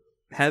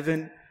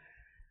heaven.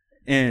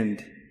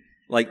 And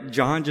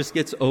John just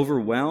gets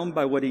overwhelmed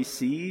by what he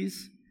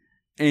sees.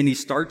 And he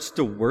starts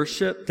to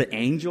worship the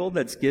angel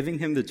that's giving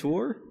him the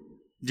tour.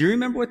 Do you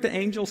remember what the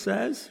angel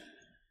says?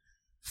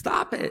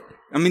 Stop it.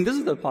 I mean, this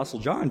is the Apostle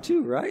John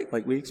too, right?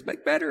 We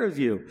expect better of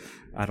you.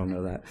 I don't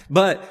know that.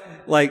 But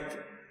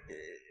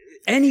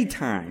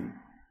anytime,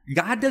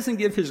 God doesn't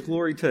give his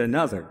glory to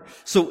another.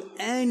 So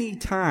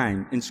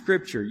anytime in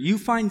Scripture you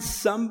find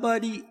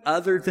somebody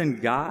other than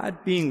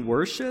God being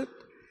worshiped,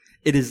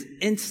 it is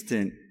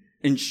instant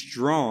and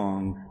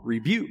strong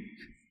rebuke.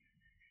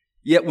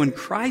 Yet when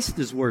Christ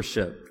is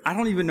worshiped, I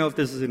don't even know if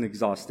this is an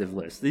exhaustive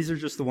list. These are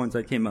just the ones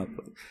I came up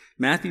with.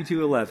 Matthew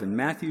 2:11,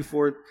 Matthew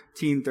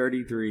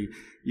 14:33.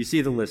 You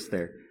see the list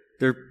there.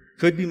 There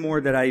could be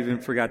more that I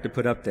even forgot to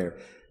put up there.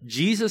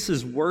 Jesus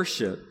is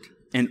worshiped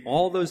in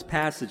all those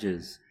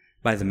passages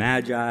by the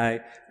Magi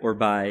or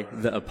by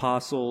the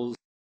apostles.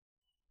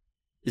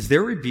 Is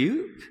there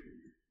rebuke?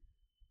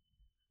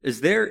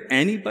 Is there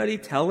anybody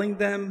telling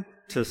them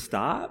to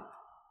stop?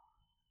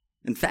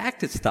 In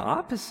fact, it's the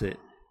opposite.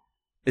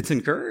 It's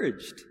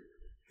encouraged.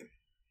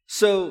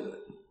 So,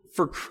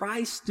 for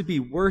Christ to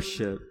be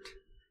worshiped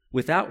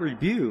without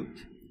rebuke,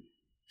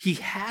 he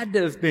had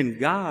to have been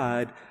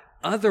God.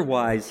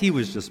 Otherwise, he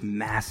was just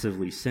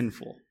massively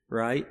sinful,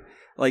 right?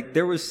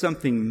 There was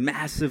something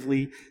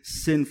massively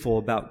sinful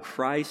about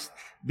Christ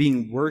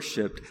being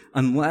worshiped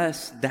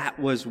unless that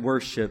was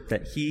worship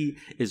that he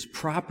is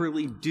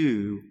properly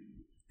due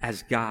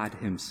as God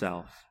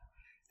himself,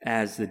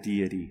 as the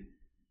deity.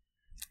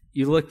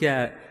 You look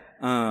at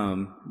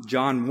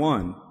John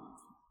 1.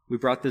 We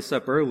brought this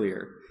up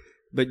earlier.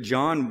 But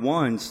John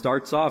 1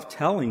 starts off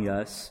telling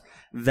us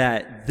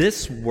that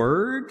this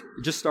word,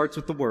 it just starts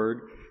with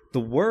the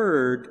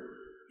word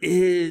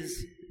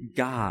is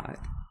God.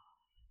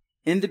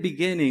 In the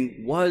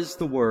beginning was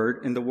the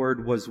Word, and the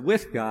Word was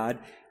with God,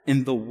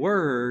 and the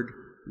Word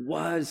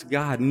was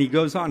God. And he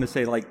goes on to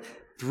say,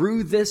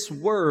 through this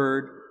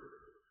Word,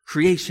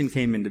 creation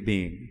came into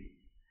being.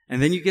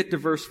 And then you get to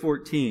verse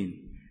 14,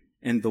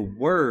 and the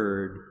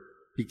Word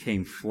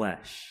became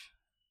flesh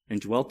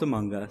and dwelt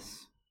among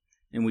us,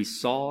 and we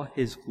saw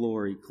his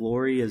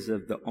glory as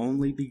of the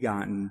only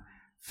begotten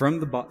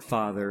from the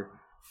Father,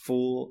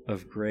 full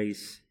of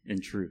grace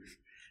and truth.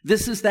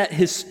 This is that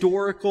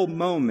historical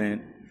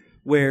moment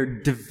where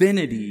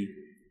divinity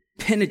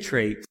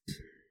penetrates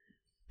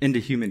into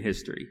human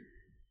history.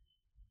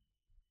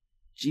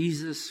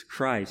 Jesus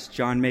Christ,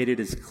 John made it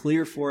as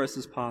clear for us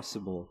as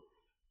possible,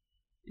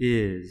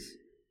 is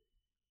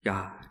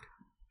God.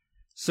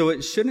 So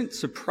it shouldn't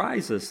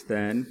surprise us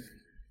then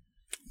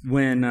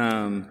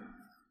when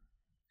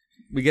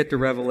we get to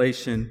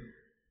Revelation.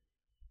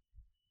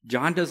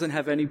 John doesn't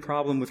have any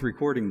problem with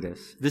recording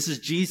this. This is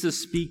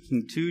Jesus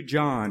speaking to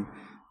John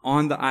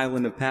on the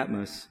island of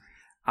Patmos.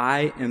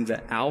 I am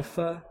the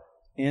Alpha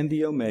and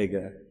the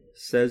Omega,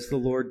 says the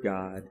Lord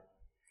God,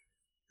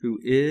 who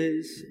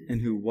is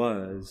and who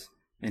was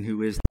and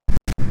who is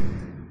to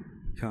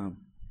come.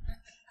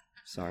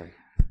 Sorry.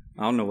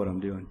 I don't know what I'm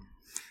doing.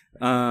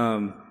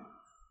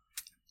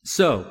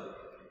 So,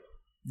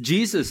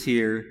 Jesus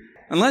here,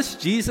 unless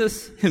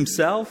Jesus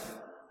himself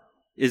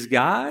is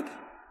God,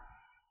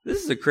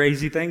 this is a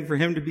crazy thing for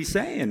him to be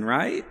saying,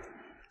 right?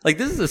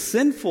 This is a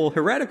sinful,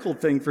 heretical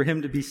thing for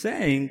him to be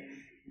saying,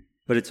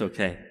 but it's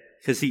okay,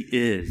 because he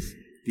is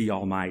the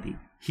Almighty.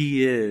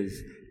 He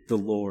is the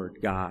Lord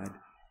God.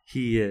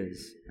 He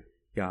is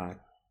God.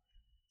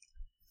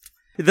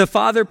 The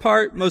Father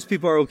part, most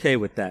people are okay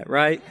with that,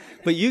 right?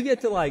 But you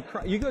get to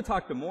you go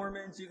talk to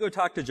Mormons, you go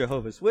talk to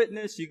Jehovah's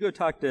Witnesses, you go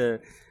talk to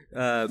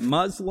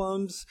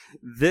Muslims,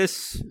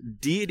 this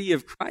deity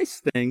of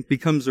Christ thing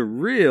becomes a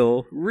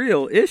real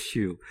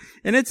issue.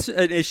 And it's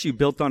an issue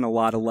built on a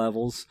lot of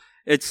levels.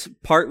 It's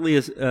partly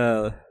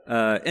a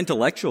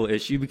intellectual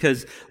issue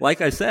because, like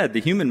I said, the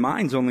human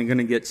mind's only going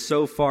to get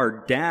so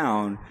far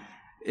down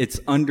its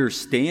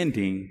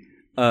understanding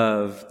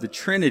of the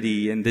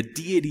Trinity and the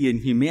deity and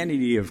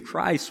humanity of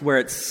Christ, where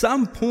at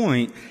some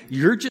point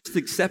you're just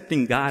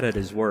accepting God at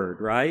his word,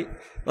 right?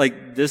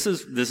 This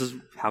is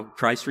how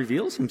Christ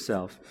reveals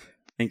himself.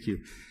 Thank you.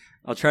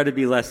 I'll try to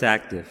be less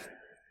active.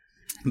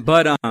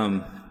 But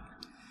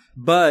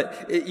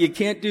you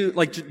can't do,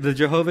 the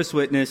Jehovah's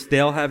Witness,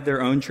 they'll have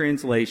their own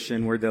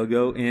translation where they'll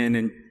go in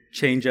and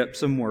change up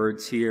some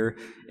words here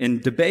in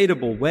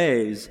debatable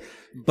ways,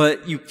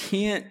 but you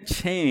can't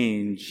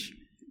change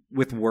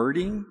with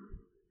wording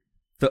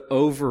the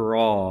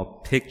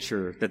overall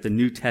picture that the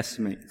New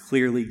Testament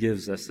clearly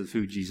gives us of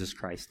who Jesus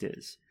Christ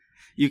is.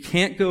 You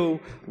can't go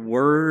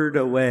word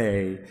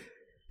away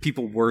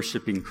people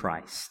worshiping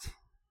Christ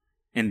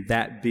and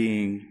that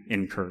being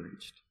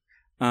encouraged.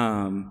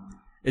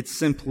 It's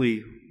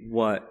simply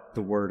what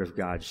the Word of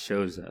God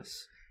shows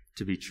us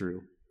to be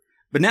true.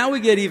 But now we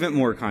get even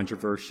more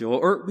controversial,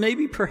 or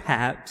maybe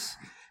perhaps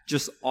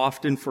just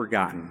often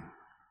forgotten.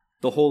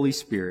 The Holy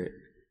Spirit.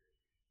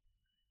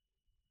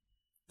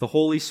 The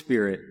Holy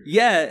Spirit.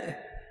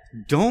 Yet,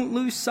 don't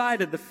lose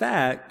sight of the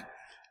fact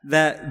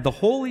that the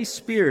Holy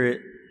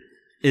Spirit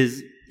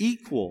is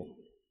equal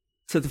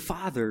to the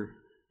Father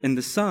and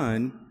the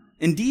Son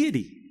in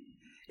deity,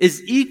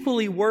 is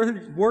equally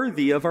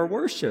worthy of our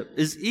worship,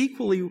 is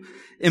equally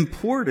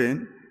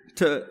important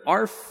to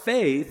our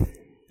faith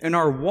and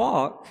our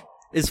walk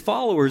as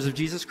followers of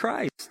Jesus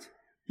Christ.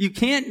 You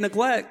can't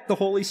neglect the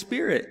Holy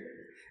Spirit,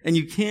 and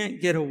you can't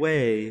get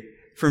away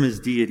from his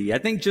deity. I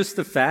think just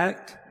the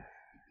fact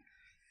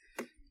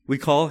we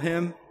call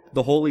him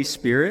the Holy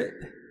Spirit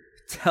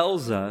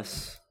tells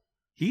us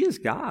he is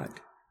God.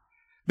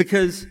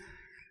 Because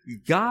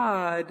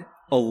God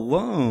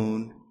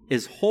alone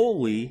is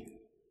holy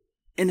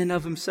in and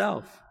of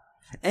himself.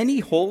 Any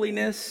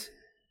holiness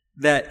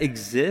that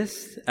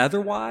exists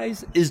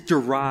otherwise is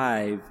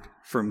derived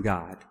from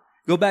God.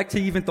 Go back to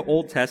even the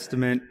Old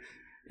Testament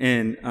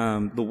and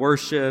the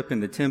worship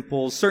and the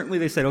temples. Certainly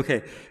they said,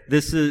 okay,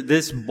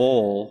 this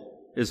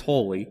bowl is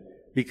holy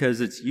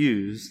because it's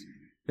used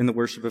in the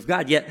worship of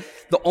God. Yet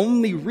the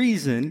only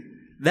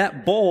reason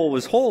that bowl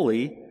was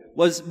holy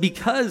was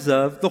because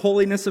of the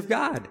holiness of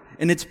God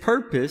and its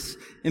purpose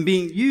in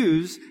being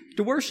used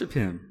to worship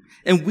him.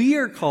 And we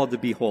are called to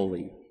be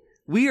holy.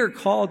 We are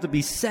called to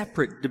be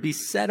separate, to be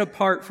set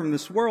apart from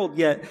this world.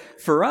 Yet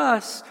for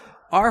us,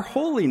 our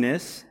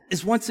holiness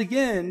is once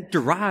again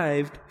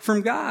derived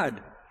from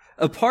God.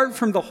 Apart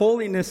from the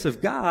holiness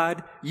of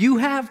God, you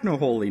have no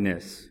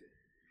holiness.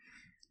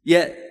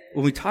 Yet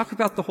when we talk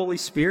about the Holy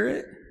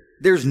Spirit,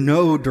 there's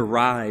no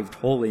derived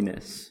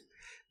holiness.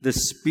 The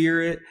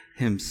Spirit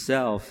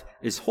himself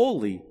is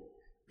holy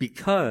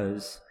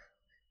because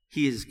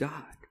he is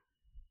God.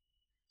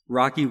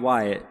 Rocky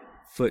Wyatt,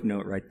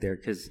 footnote right there,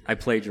 because I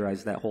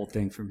plagiarized that whole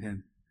thing from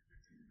him.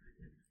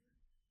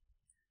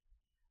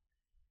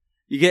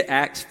 You get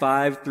Acts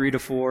 5,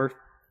 3-4.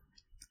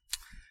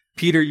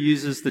 Peter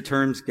uses the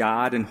terms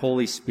God and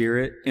Holy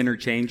Spirit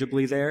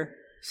interchangeably there,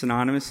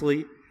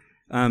 synonymously.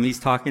 He's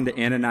talking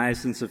to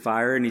Ananias and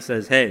Sapphira, and he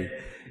says, hey,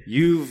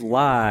 you've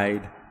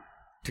lied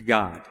to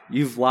God.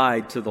 You've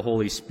lied to the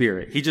Holy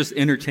Spirit. He just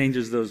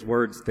interchanges those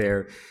words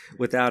there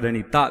without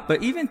any thought.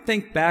 But even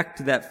think back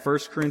to that 1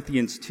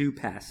 Corinthians 2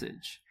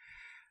 passage.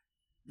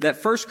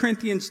 That 1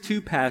 Corinthians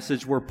 2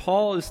 passage where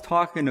Paul is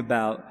talking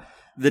about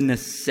the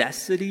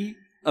necessity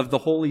of the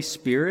Holy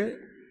Spirit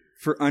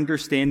for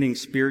understanding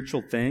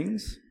spiritual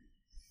things.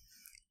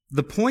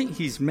 The point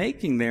he's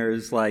making there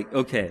is like,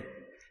 okay,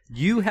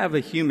 you have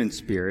a human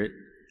spirit,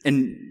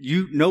 and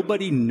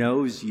nobody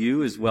knows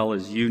you as well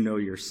as you know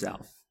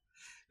yourself.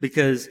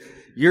 Because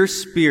your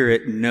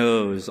spirit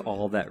knows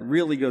all that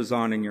really goes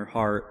on in your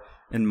heart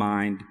and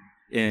mind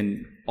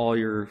and all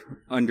your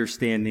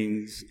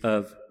understandings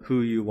of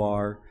who you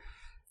are.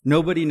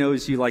 Nobody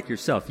knows you like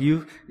yourself.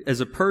 You,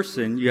 as a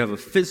person, you have a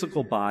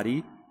physical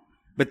body,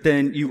 but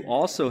then you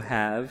also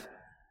have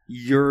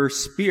your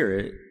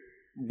spirit,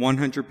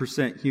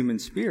 100% human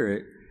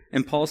spirit.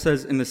 And Paul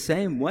says in the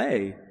same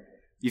way,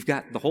 you've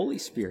got the Holy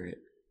Spirit.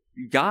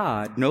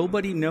 God,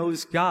 nobody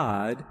knows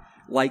God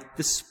like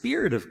the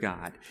Spirit of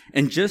God.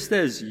 And just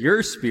as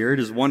your spirit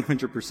is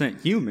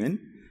 100% human,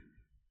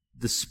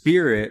 the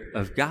Spirit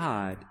of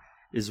God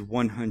is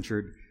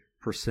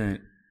 100%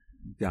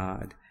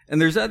 God. And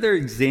there's other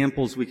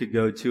examples we could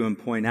go to and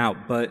point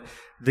out, but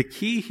the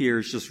key here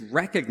is just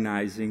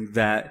recognizing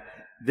that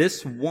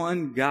this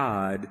one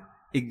God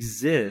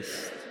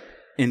exists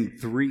in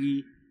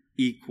three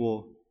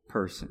equal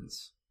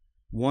persons.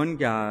 One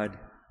God,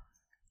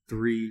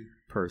 three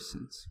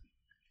persons.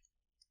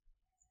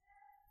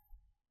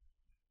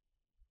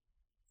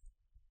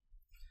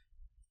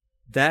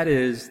 That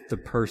is the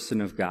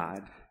person of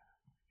God.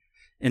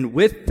 And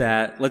with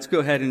that, let's go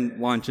ahead and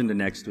launch into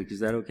next week. Is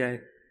that okay?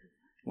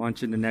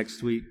 Launch into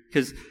next week?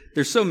 Because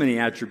there's so many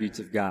attributes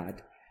of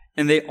God,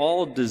 and they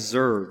all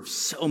deserve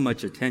so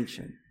much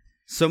attention.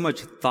 So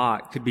much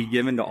thought could be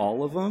given to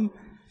all of them.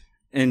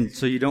 And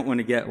so you don't want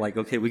to get like,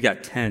 okay, we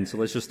got 10, so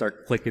let's just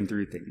start clicking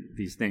through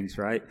these things,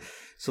 right?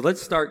 So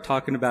let's start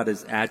talking about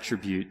his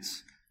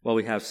attributes while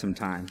we have some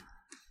time.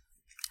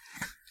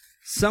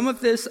 Some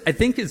of this, I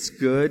think it's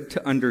good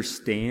to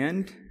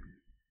understand,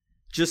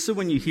 just so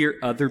when you hear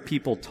other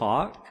people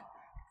talk,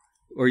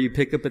 or you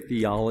pick up a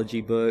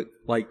theology book,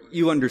 like,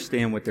 you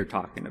understand what they're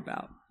talking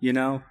about, you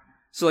know?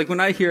 So like when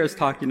I hear us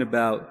talking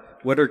about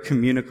what are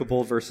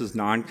communicable versus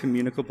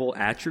non-communicable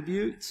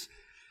attributes,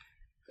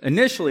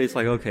 initially it's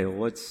like, okay,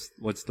 well,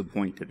 what's the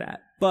point to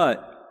that?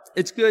 But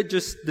it's good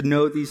just to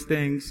know these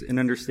things and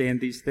understand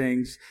these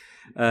things,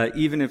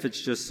 even if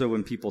it's just so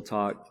when people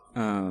talk,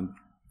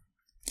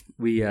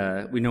 we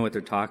know what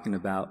they're talking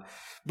about.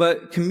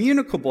 But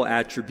communicable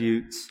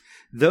attributes,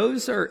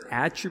 those are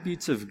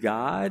attributes of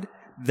God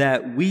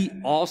that we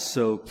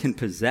also can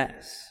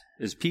possess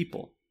as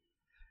people.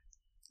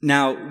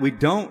 Now, we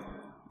don't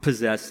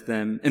possess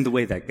them in the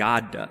way that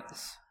God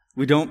does.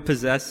 We don't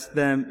possess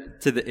them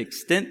to the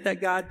extent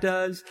that God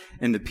does,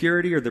 and the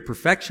purity or the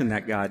perfection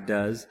that God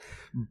does,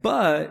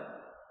 but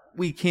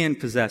we can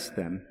possess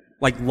them,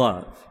 like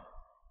love.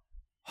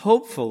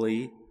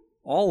 Hopefully,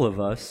 all of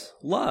us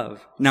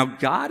love. Now,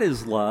 God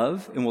is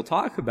love, and we'll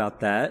talk about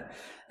that,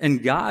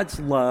 and God's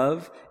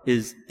love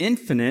is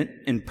infinite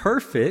and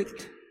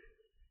perfect.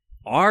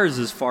 Ours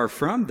is far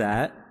from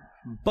that,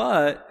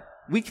 but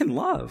we can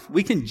love.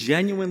 We can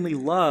genuinely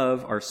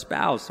love our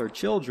spouse, our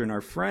children,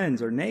 our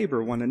friends, our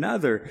neighbor, one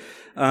another.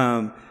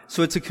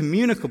 So it's a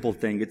communicable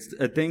thing. It's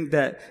a thing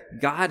that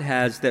God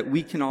has that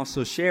we can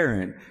also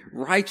share in.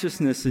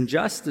 Righteousness and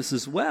justice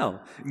as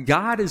well.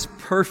 God is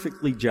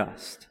perfectly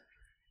just.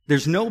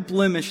 There's no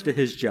blemish to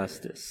his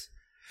justice.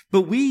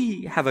 But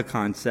we have a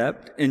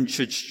concept and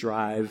should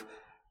strive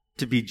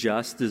to be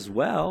just as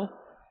well.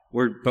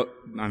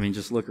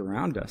 Just look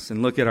around us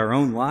and look at our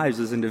own lives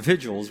as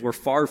individuals. We're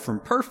far from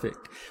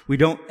perfect. We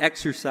don't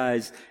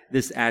exercise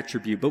this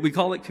attribute, but we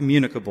call it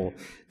communicable.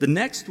 The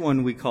next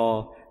one we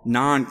call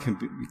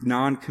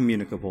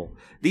non-communicable.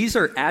 These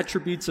are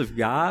attributes of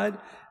God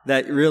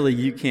that really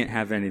you can't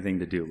have anything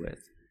to do with,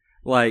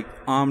 like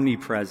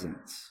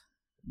omnipresence.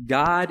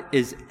 God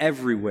is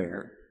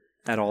everywhere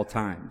at all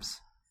times.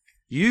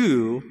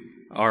 You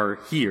are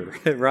here,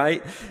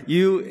 right?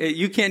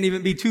 You can't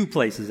even be two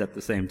places at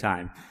the same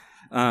time.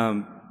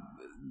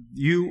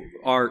 You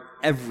are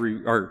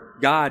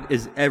God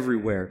is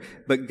everywhere.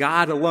 But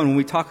God alone, when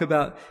we talk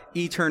about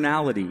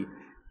eternality,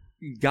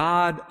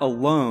 God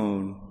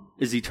alone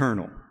is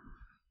eternal.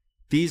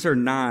 These are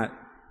not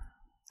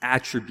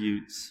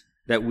attributes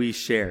that we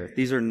share.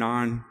 These are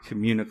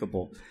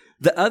non-communicable.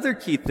 The other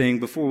key thing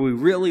before we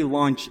really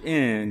launch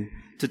in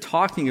to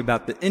talking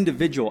about the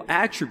individual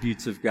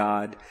attributes of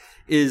God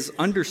is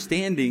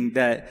understanding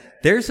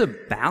that there's a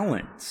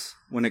balance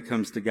when it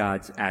comes to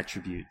God's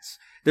attributes.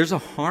 There's a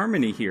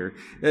harmony here.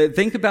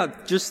 Think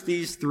about just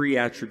these three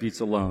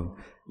attributes alone: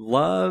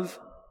 love,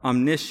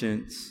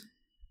 omniscience,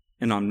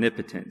 and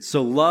omnipotence.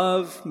 So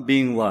love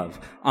being love.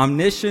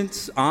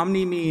 Omniscience,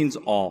 omni means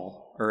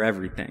all or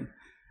everything.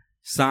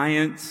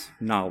 Science,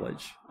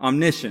 knowledge.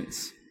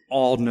 Omniscience,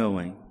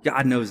 all-knowing.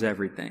 God knows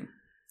everything.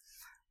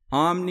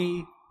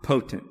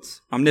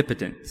 Omnipotence,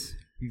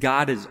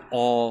 God is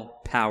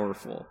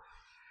all-powerful.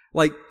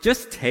 Like,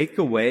 just take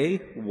away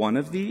one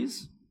of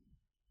these.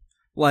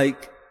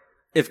 Like,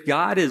 if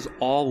God is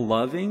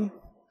all-loving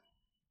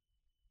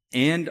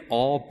and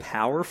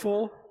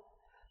all-powerful,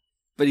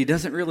 but he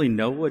doesn't really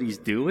know what he's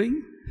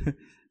doing,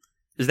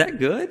 is that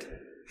good?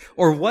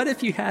 Or what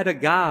if you had a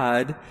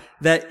God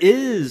that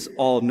is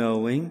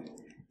all-knowing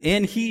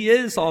and he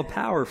is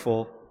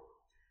all-powerful,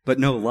 but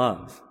no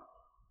love?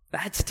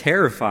 That's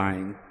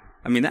terrifying.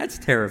 That's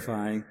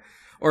terrifying.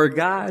 Or a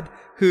God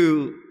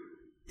who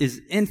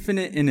is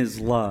infinite in his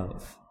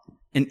love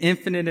and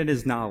infinite in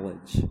his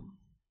knowledge,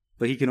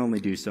 but he can only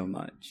do so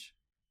much.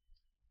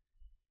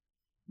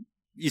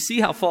 You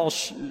see how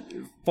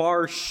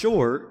far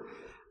short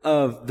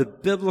of the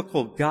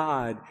biblical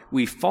God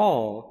we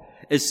fall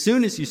as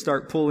soon as you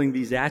start pulling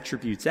these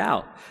attributes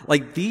out.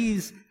 Like,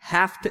 these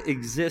have to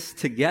exist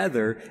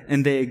together,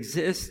 and they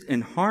exist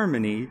in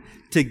harmony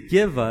to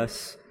give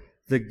us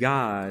the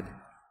God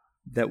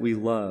that we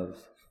love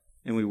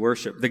and we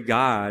worship, the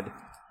God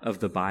of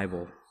the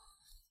Bible.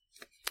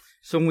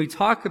 So when we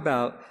talk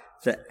about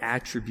the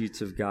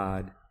attributes of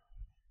God,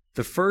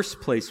 the first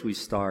place we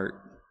start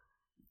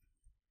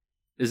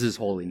is his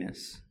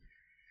holiness.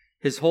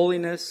 His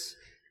holiness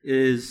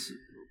is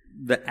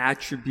the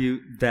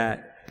attribute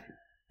that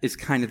is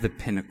kind of the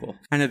pinnacle,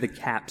 kind of the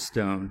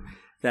capstone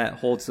that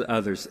holds the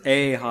others.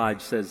 A.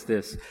 Hodge says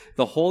this: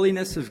 the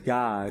holiness of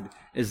God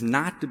is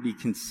not to be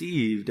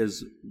conceived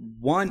as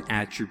one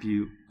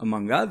attribute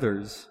among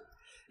others.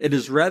 It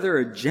is rather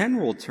a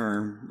general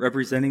term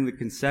representing the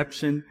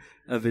conception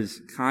of his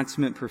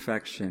consummate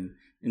perfection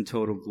in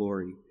total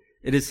glory.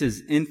 It is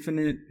his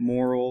infinite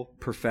moral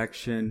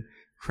perfection,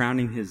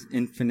 crowning his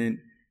infinite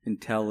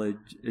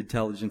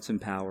intelligence and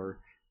power.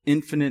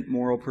 Infinite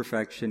moral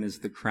perfection is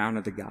the crown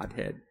of the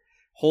Godhead.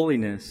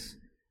 Holiness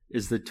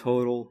is the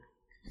total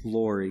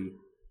glory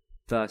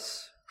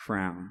thus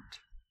crowned.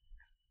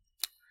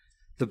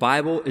 The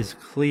Bible is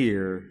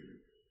clear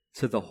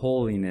to the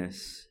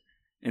holiness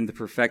and the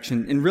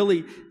perfection and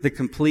really the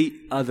complete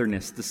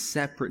otherness, the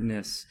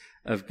separateness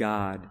of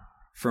God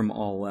from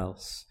all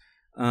else.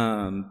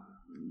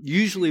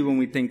 Usually when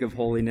we think of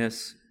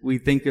holiness, we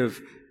think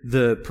of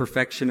the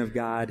perfection of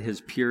God,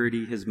 his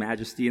purity, his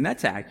majesty, and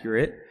that's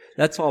accurate.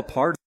 That's all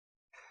part of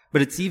it.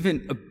 But it's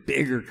even a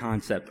bigger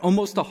concept,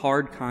 almost a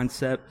hard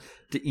concept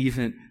to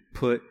even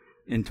put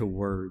into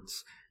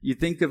words. You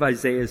think of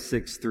Isaiah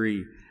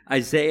 6:3.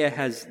 Isaiah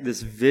has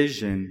this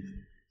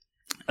vision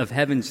of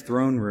heaven's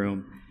throne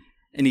room,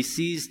 and he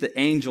sees the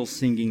angels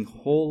singing,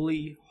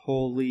 "Holy,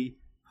 holy,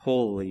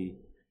 holy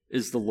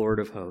is the Lord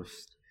of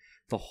hosts.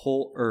 The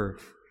whole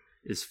earth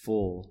is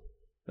full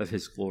of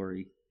his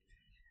glory."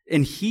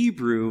 In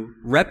Hebrew,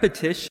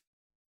 repetition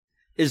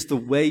is the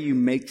way you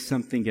make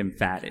something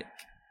emphatic.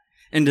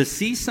 And to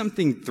see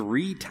something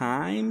 3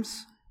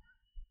 times,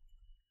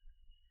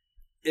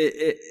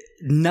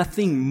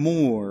 nothing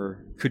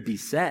more could be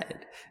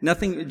said.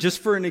 Nothing, just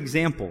for an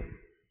example,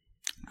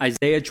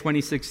 Isaiah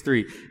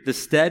 26:3, the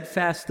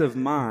steadfast of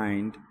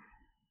mind,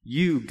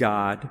 you,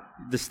 God,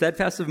 the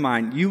steadfast of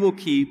mind, you will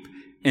keep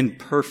in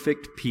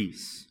perfect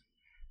peace.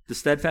 The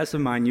steadfast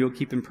of mind, you will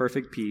keep in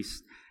perfect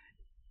peace.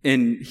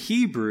 In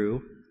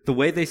Hebrew, the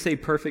way they say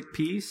perfect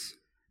peace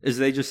is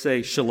they just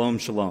say shalom,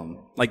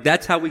 shalom. Like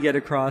that's how we get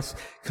across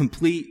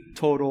complete,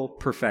 total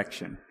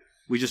perfection.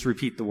 We just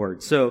repeat the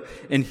word. So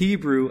in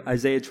Hebrew,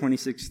 Isaiah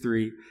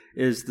 26:3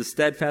 is the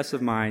steadfast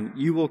of mind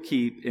you will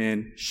keep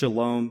in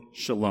shalom,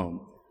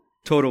 shalom.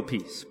 Total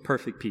peace,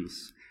 perfect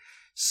peace.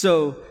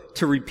 So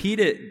to repeat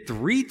it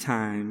 3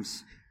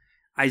 times,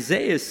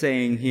 Isaiah is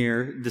saying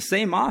here, the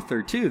same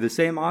author too, the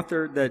same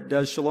author that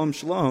does shalom,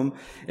 shalom,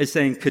 is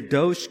saying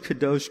kadosh,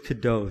 kadosh,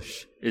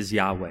 kadosh is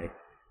Yahweh.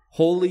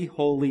 Holy,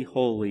 holy,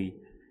 holy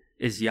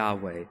is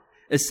Yahweh.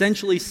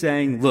 Essentially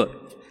saying,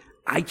 look,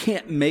 I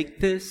can't make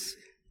this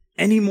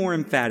any more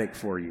emphatic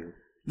for you.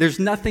 There's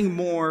nothing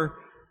more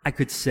I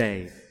could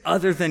say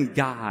other than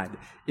God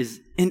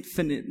is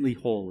infinitely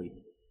holy.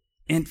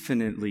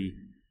 Infinitely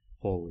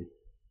holy.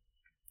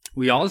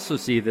 We also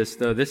see this,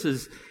 though. This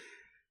is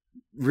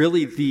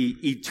really the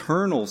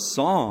eternal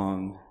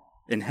song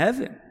in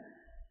heaven.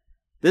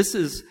 This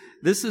is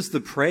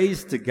the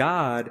praise to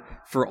God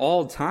for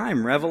all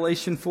time.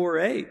 Revelation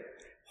 4:8.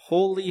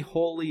 Holy,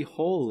 holy,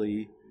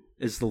 holy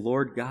is the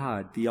Lord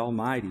God, the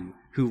Almighty,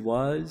 who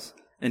was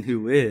and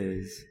who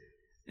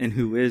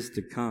is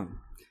to come.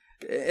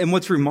 And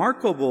what's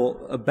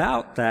remarkable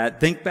about that,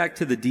 think back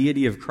to the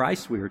deity of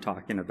Christ we were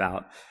talking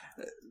about.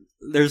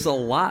 There's a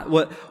lot,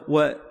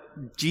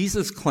 what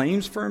Jesus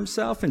claims for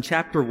himself in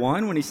chapter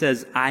 1 when he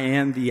says, I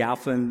am the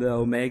Alpha and the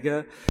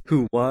Omega,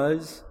 who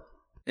was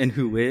and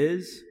who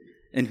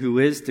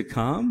is to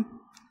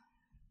come.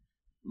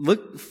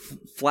 Look,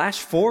 flash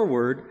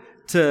forward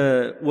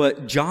to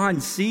what John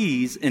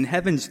sees in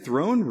heaven's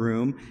throne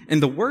room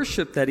and the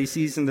worship that he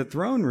sees in the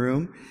throne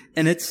room,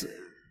 and it's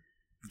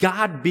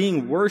God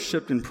being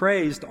worshiped and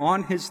praised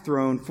on his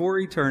throne for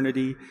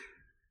eternity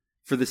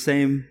for the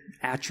same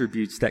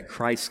attributes that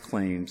Christ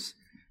claims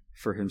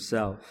for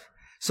himself.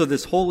 So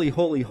this holy,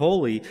 holy,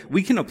 holy,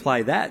 we can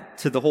apply that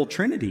to the whole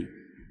Trinity.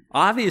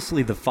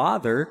 Obviously, the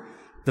Father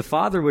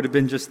would have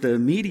been just the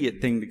immediate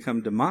thing to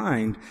come to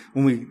mind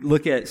when we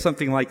look at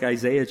something like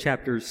Isaiah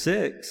chapter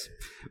 6.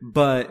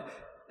 But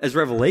as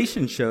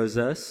Revelation shows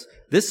us,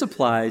 this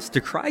applies to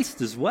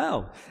Christ as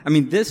well. I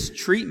mean, this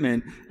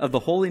treatment of the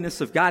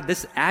holiness of God,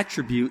 this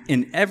attribute,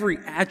 in every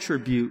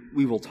attribute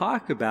we will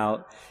talk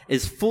about,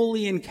 is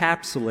fully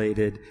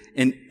encapsulated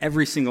in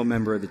every single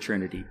member of the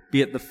Trinity,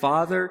 be it the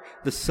Father,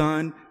 the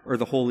Son, or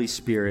the Holy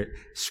Spirit.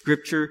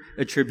 Scripture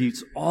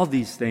attributes all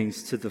these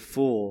things to the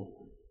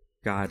full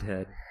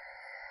Godhead.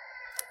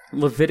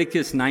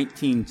 Leviticus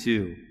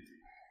 19:2.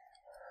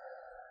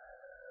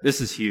 This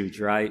is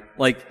huge, right?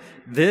 Like,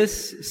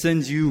 this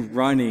sends you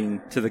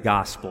running to the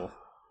gospel.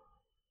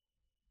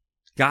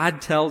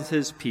 God tells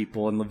his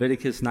people in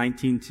Leviticus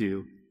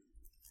 19:2,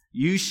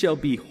 you shall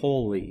be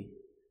holy,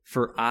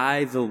 for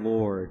I, the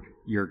Lord,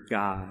 your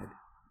God,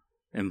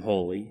 am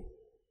holy.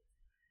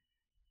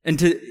 And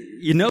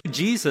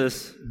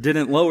Jesus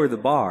didn't lower the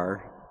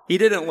bar. He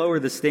didn't lower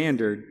the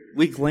standard.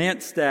 We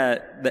glanced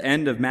at the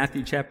end of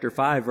Matthew chapter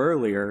 5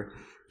 earlier.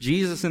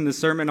 Jesus in the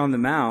Sermon on the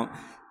Mount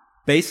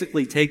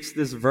basically takes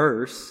this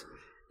verse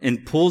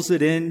and pulls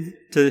it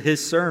into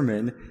his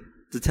sermon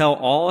to tell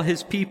all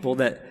his people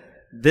that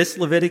this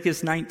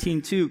Leviticus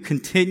 19:2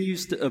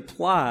 continues to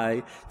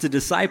apply to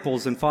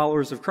disciples and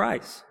followers of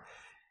Christ.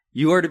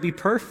 You are to be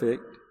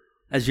perfect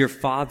as your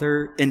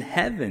Father in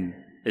heaven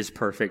is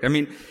perfect. I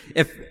mean,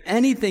 if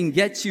anything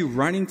gets you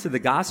running to the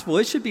gospel,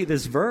 it should be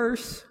this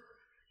verse.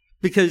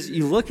 Because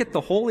you look at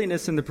the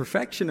holiness and the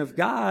perfection of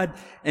God,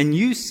 and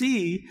you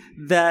see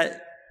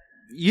that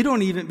you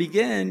don't even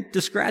begin to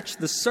scratch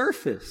the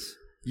surface.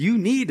 You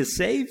need a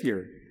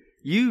Savior.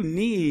 You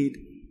need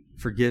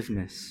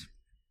forgiveness.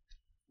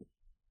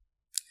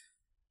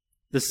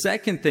 The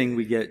second thing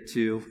we get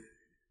to,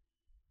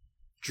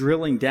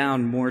 drilling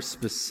down more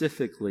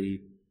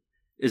specifically,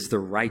 is the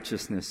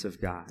righteousness of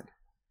God.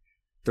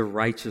 The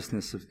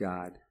righteousness of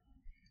God.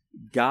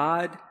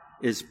 God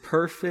is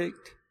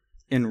perfect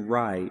and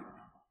right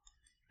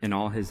in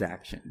all his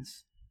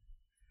actions.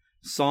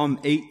 Psalm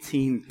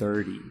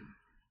 18:30.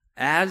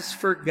 As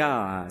for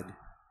God,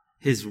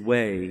 his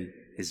way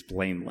is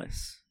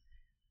blameless.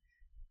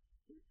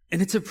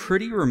 And it's a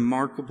pretty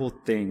remarkable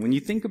thing. When you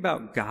think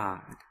about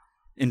God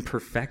in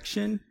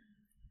perfection,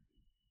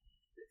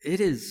 it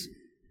is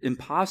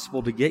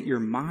impossible to get your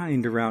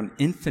mind around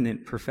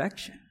infinite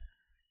perfection.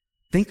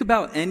 Think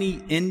about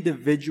any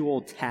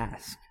individual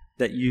task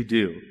that you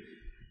do.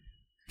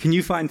 Can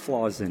you find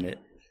flaws in it?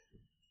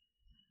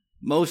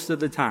 Most of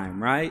the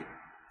time, right?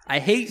 I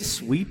hate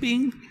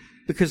sweeping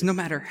because no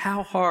matter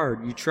how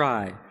hard you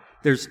try,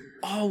 there's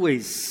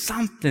always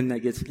something that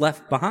gets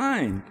left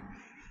behind.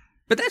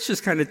 But that's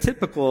just kind of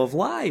typical of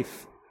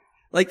life.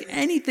 Like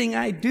anything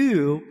I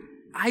do,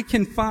 I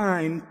can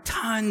find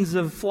tons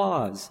of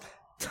flaws,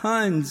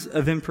 tons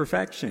of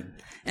imperfection.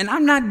 And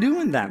I'm not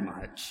doing that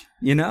much,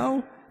 you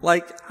know?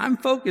 Like I'm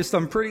focused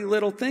on pretty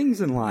little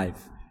things in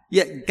life.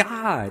 Yet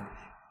God,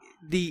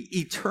 the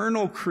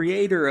eternal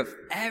creator of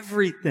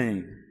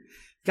everything,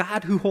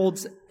 God who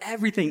holds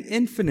everything,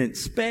 infinite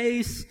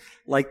space,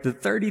 like the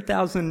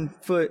 30,000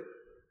 foot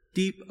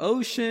deep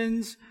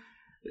oceans,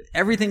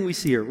 everything we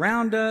see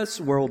around us,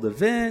 world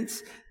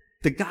events,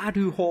 the God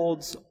who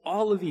holds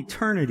all of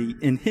eternity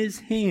in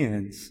his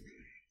hands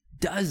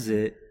does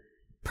it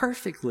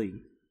perfectly.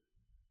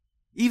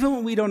 Even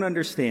when we don't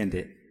understand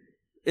it.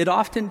 It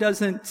often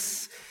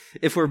doesn't,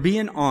 if we're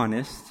being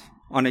honest,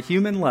 on a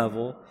human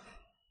level,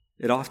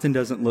 it often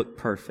doesn't look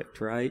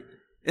perfect, right?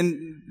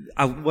 And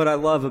what I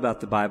love about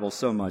the Bible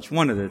so much,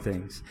 one of the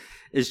things,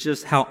 is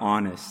just how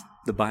honest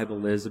the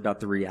Bible is about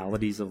the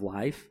realities of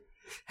life.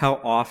 How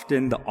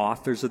often the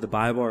authors of the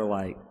Bible are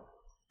like,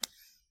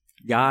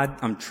 God,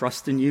 I'm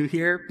trusting you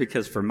here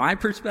because from my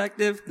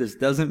perspective, this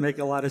doesn't make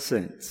a lot of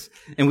sense.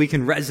 And we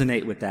can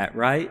resonate with that,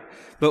 right?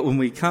 But when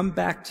we come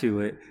back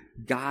to it,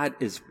 God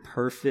is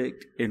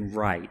perfect and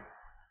right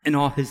in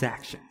all his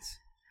actions.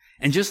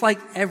 And just like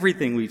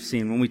everything we've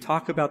seen, when we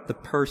talk about the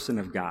person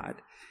of God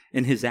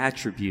and his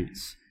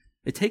attributes,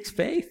 it takes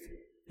faith.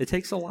 It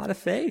takes a lot of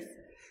faith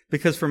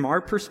because from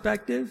our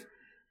perspective,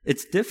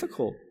 it's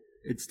difficult.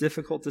 It's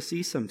difficult to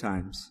see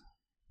sometimes,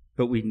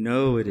 but we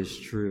know it is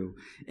true.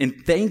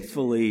 And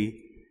thankfully,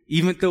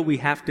 even though we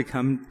have to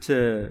come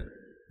to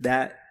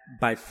that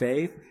by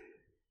faith,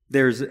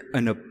 there's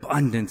an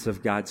abundance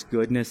of God's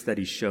goodness that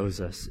he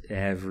shows us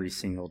every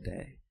single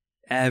day.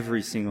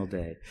 Every single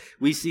day.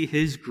 We see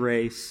his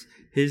grace,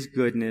 his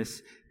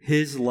goodness,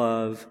 his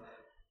love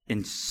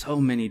in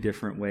so many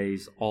different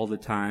ways all the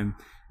time.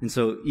 And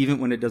so even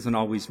when it doesn't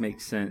always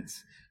make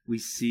sense, we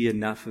see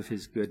enough of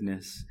his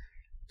goodness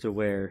to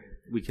where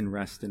we can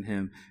rest in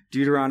him.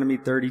 Deuteronomy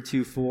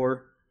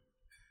 32:4,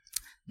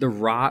 the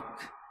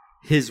rock,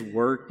 his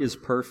work is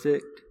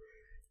perfect.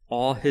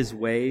 All his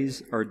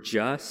ways are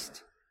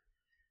just.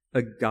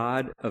 A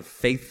God of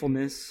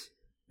faithfulness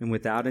and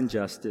without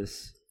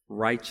injustice,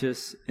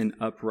 righteous and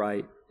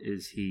upright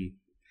is he.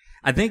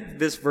 I think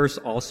this verse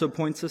also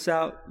points us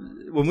out.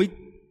 When we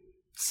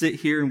sit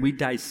here and we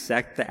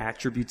dissect the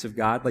attributes of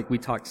God, like we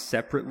talk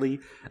separately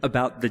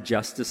about the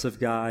justice of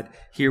God,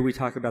 here we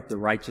talk about the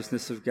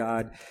righteousness of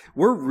God,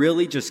 we're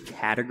really just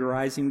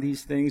categorizing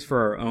these things for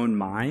our own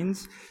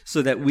minds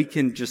so that we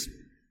can just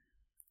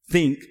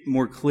think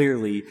more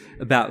clearly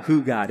about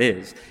who God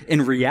is.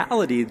 In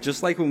reality,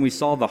 just like when we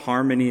saw the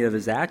harmony of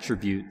his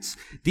attributes,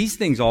 these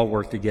things all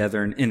work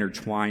together and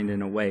intertwined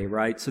in a way,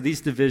 right? So these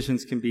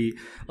divisions can be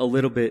a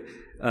little bit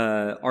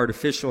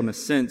artificial in a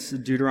sense.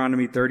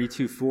 Deuteronomy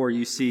 32:4,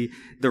 you see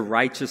the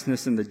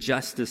righteousness and the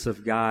justice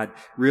of God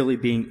really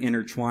being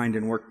intertwined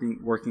and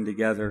working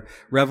together.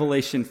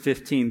 Revelation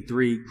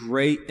 15:3,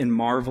 great and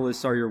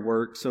marvelous are your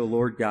works, O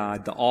Lord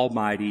God, the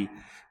Almighty.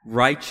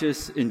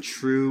 Righteous and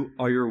true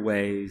are your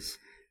ways,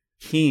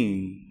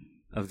 King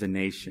of the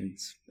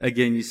nations.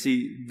 Again, you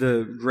see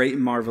the great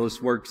and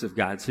marvelous works of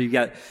God. So you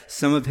got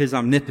some of his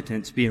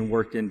omnipotence being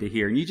worked into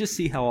here. And you just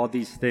see how all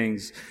these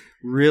things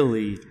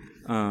really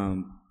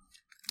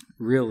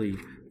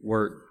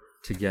work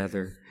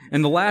together.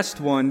 And the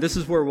last one, this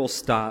is where we'll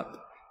stop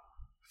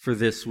for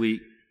this week.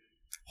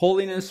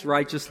 Holiness,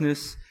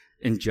 righteousness,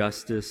 and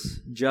justice.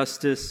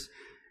 Justice.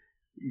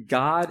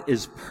 God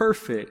is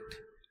perfect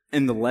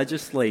in the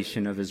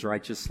legislation of his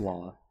righteous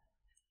law.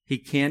 He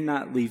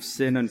cannot leave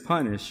sin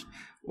unpunished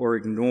or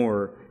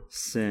ignore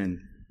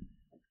sin.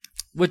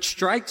 What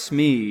strikes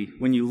me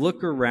when you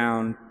look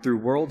around through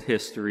world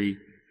history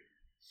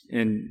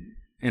in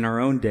our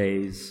own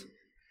days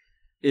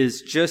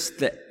is just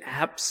the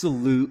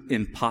absolute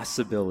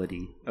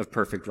impossibility of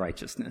perfect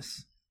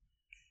righteousness.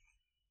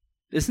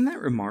 Isn't that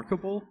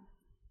remarkable?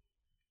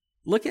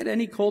 Look at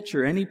any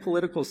culture, any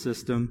political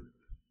system,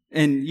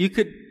 and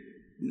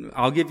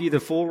I'll give you the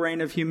full reign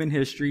of human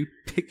history.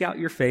 Pick out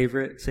your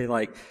favorite. Say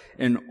like,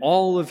 in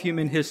all of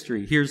human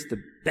history, here's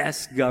the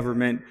best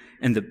government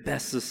and the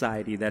best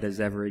society that has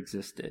ever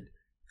existed.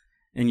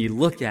 And you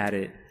look at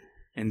it,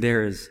 and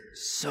there is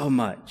so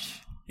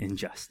much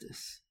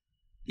injustice.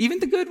 Even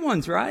the good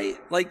ones, right?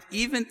 Like,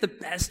 even the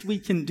best we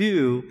can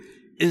do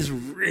is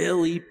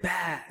really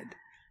bad.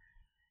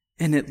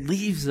 And it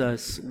leaves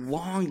us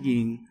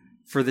longing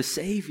for the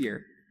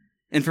Savior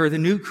and for the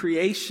new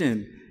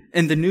creation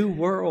and the new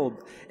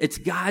world. It's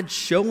God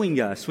showing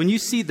us. When you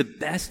see the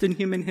best in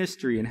human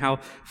history and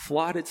how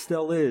flawed it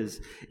still is,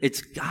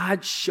 it's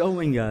God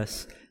showing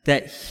us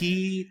that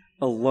he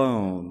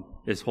alone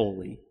is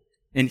holy.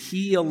 and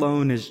he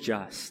alone is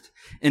just.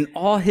 And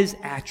all his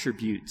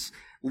attributes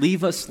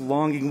leave us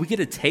longing. We get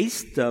a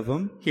taste of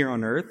him here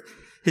on earth.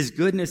 His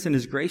goodness and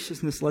his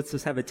graciousness lets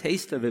us have a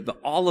taste of it, but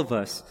all of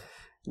us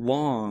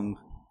long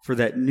for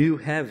that new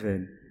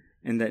heaven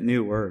and that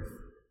new earth.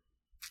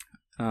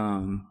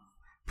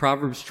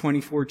 Proverbs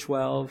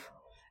 24:12.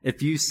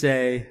 If you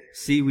say,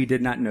 "See, we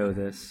did not know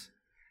this,"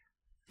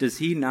 does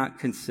he not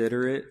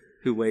consider it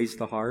who weighs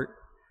the heart?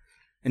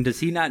 And does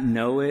he not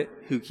know it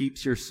who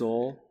keeps your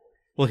soul?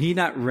 Will he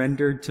not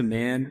render to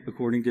man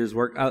according to his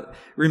work?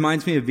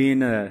 Reminds me of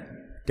being a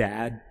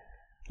dad.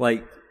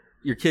 Like,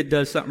 your kid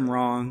does something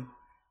wrong,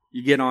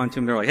 you get on to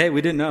them, they're like, "Hey,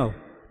 we didn't know."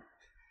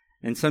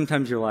 And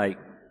sometimes you're like,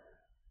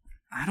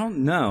 "I don't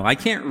know. I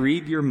can't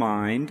read your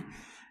mind,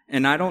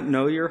 and I don't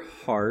know your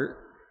heart.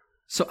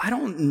 So I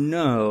don't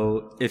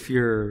know if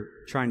you're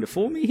trying to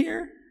fool me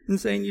here and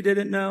saying you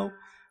didn't know,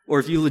 or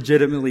if you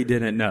legitimately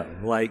didn't know."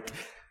 Like,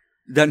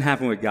 doesn't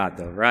happen with God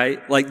though,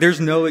 right? Like,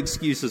 there's no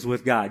excuses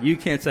with God. You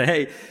can't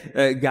say,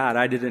 "Hey, God,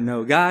 I didn't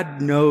know."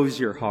 God knows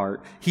your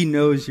heart. He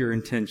knows your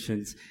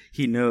intentions.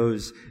 He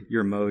knows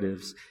your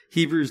motives.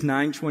 Hebrews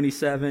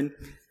 9:27,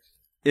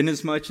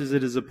 inasmuch as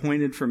it is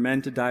appointed for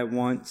men to die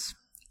once,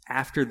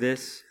 after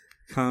this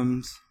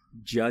comes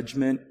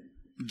judgment.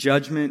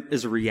 Judgment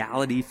is a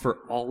reality for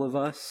all of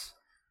us.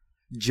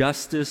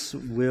 Justice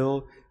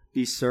will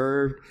be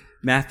served.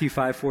 Matthew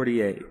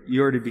 5:48,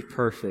 you are to be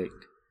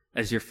perfect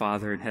as your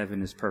Father in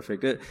heaven is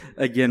perfect.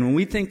 Again, when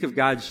we think of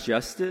God's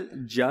justice,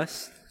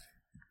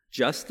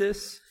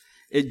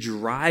 it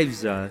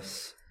drives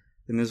us,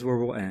 and this is where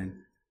we'll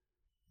end,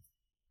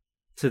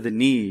 to the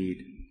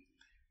need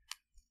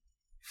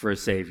for a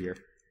Savior.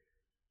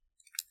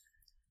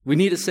 We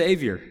need a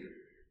Savior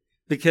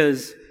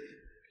because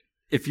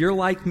if you're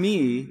like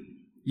me,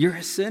 you're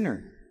a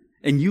sinner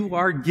and you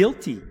are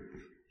guilty.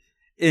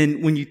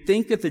 And when you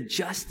think of the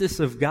justice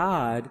of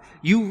God,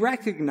 you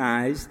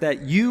recognize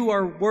that you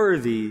are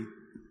worthy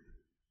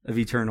of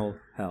eternal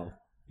hell.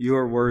 You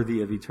are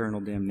worthy of eternal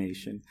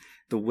damnation.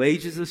 The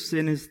wages of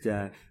sin is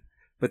death,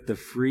 but the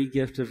free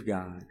gift of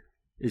God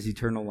is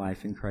eternal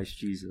life in Christ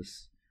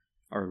Jesus,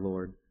 our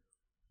Lord.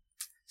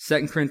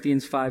 2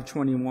 Corinthians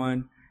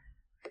 5:21,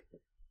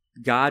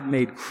 God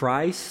made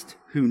Christ,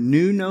 who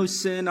knew no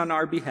sin, on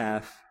our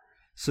behalf,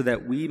 so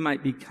that we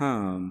might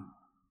become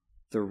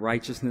the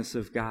righteousness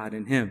of God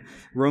in him.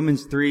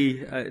 Romans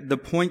 3, the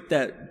point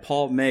that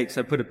Paul makes,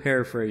 I put a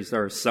paraphrase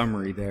or a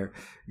summary there.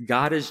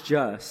 God is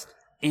just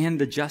and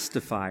the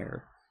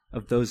justifier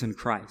of those in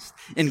Christ.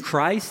 In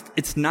Christ,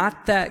 it's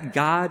not that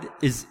God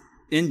is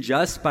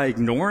unjust by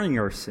ignoring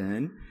our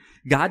sin.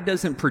 God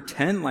doesn't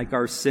pretend like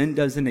our sin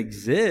doesn't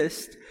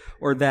exist,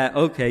 or that,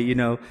 okay,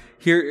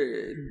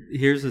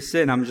 here's a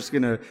sin, I'm just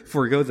going to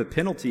forego the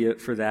penalty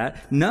for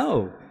that.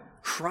 No,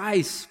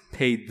 Christ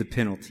paid the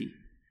penalty.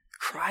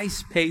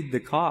 Christ paid the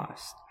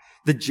cost.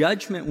 The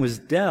judgment was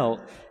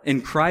dealt,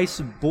 and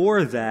Christ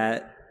bore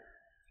that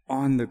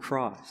on the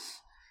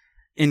cross.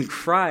 In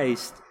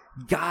Christ,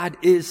 God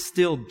is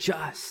still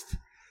just,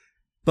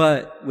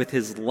 but with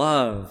his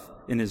love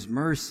and his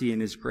mercy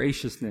and his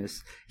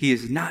graciousness, he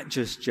is not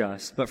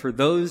just, but for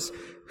those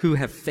who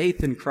have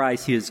faith in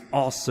Christ, he is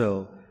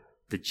also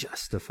the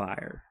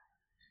justifier.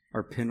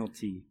 Our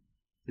penalty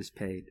is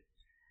paid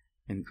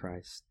in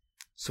Christ.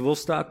 So we'll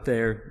stop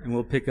there and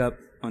we'll pick up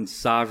on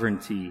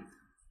sovereignty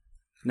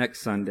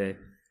next Sunday.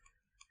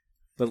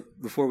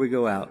 But before we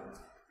go out,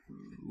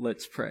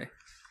 let's pray.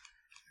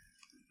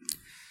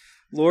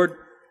 Lord,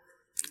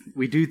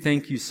 we do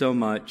thank you so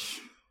much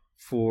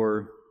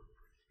for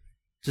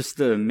just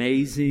the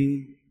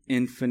amazing,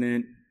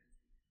 infinite,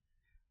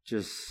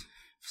 just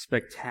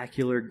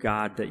spectacular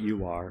God that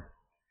you are.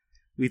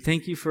 We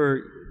thank you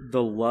for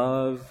the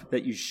love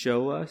that you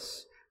show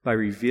us by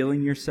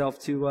revealing yourself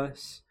to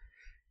us,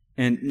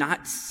 and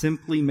not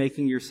simply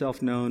making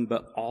yourself known,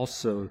 but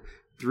also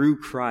through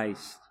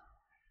Christ,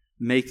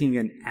 making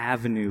an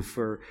avenue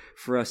for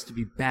us to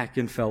be back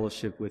in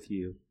fellowship with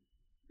you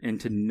and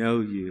to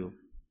know you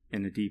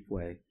in a deep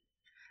way.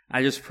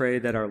 I just pray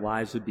that our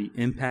lives would be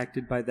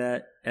impacted by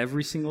that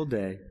every single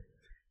day,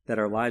 that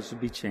our lives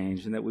would be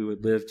changed, and that we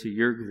would live to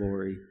your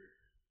glory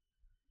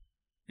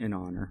and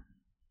honor.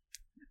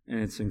 And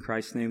it's in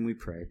Christ's name we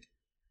pray.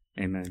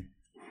 Amen.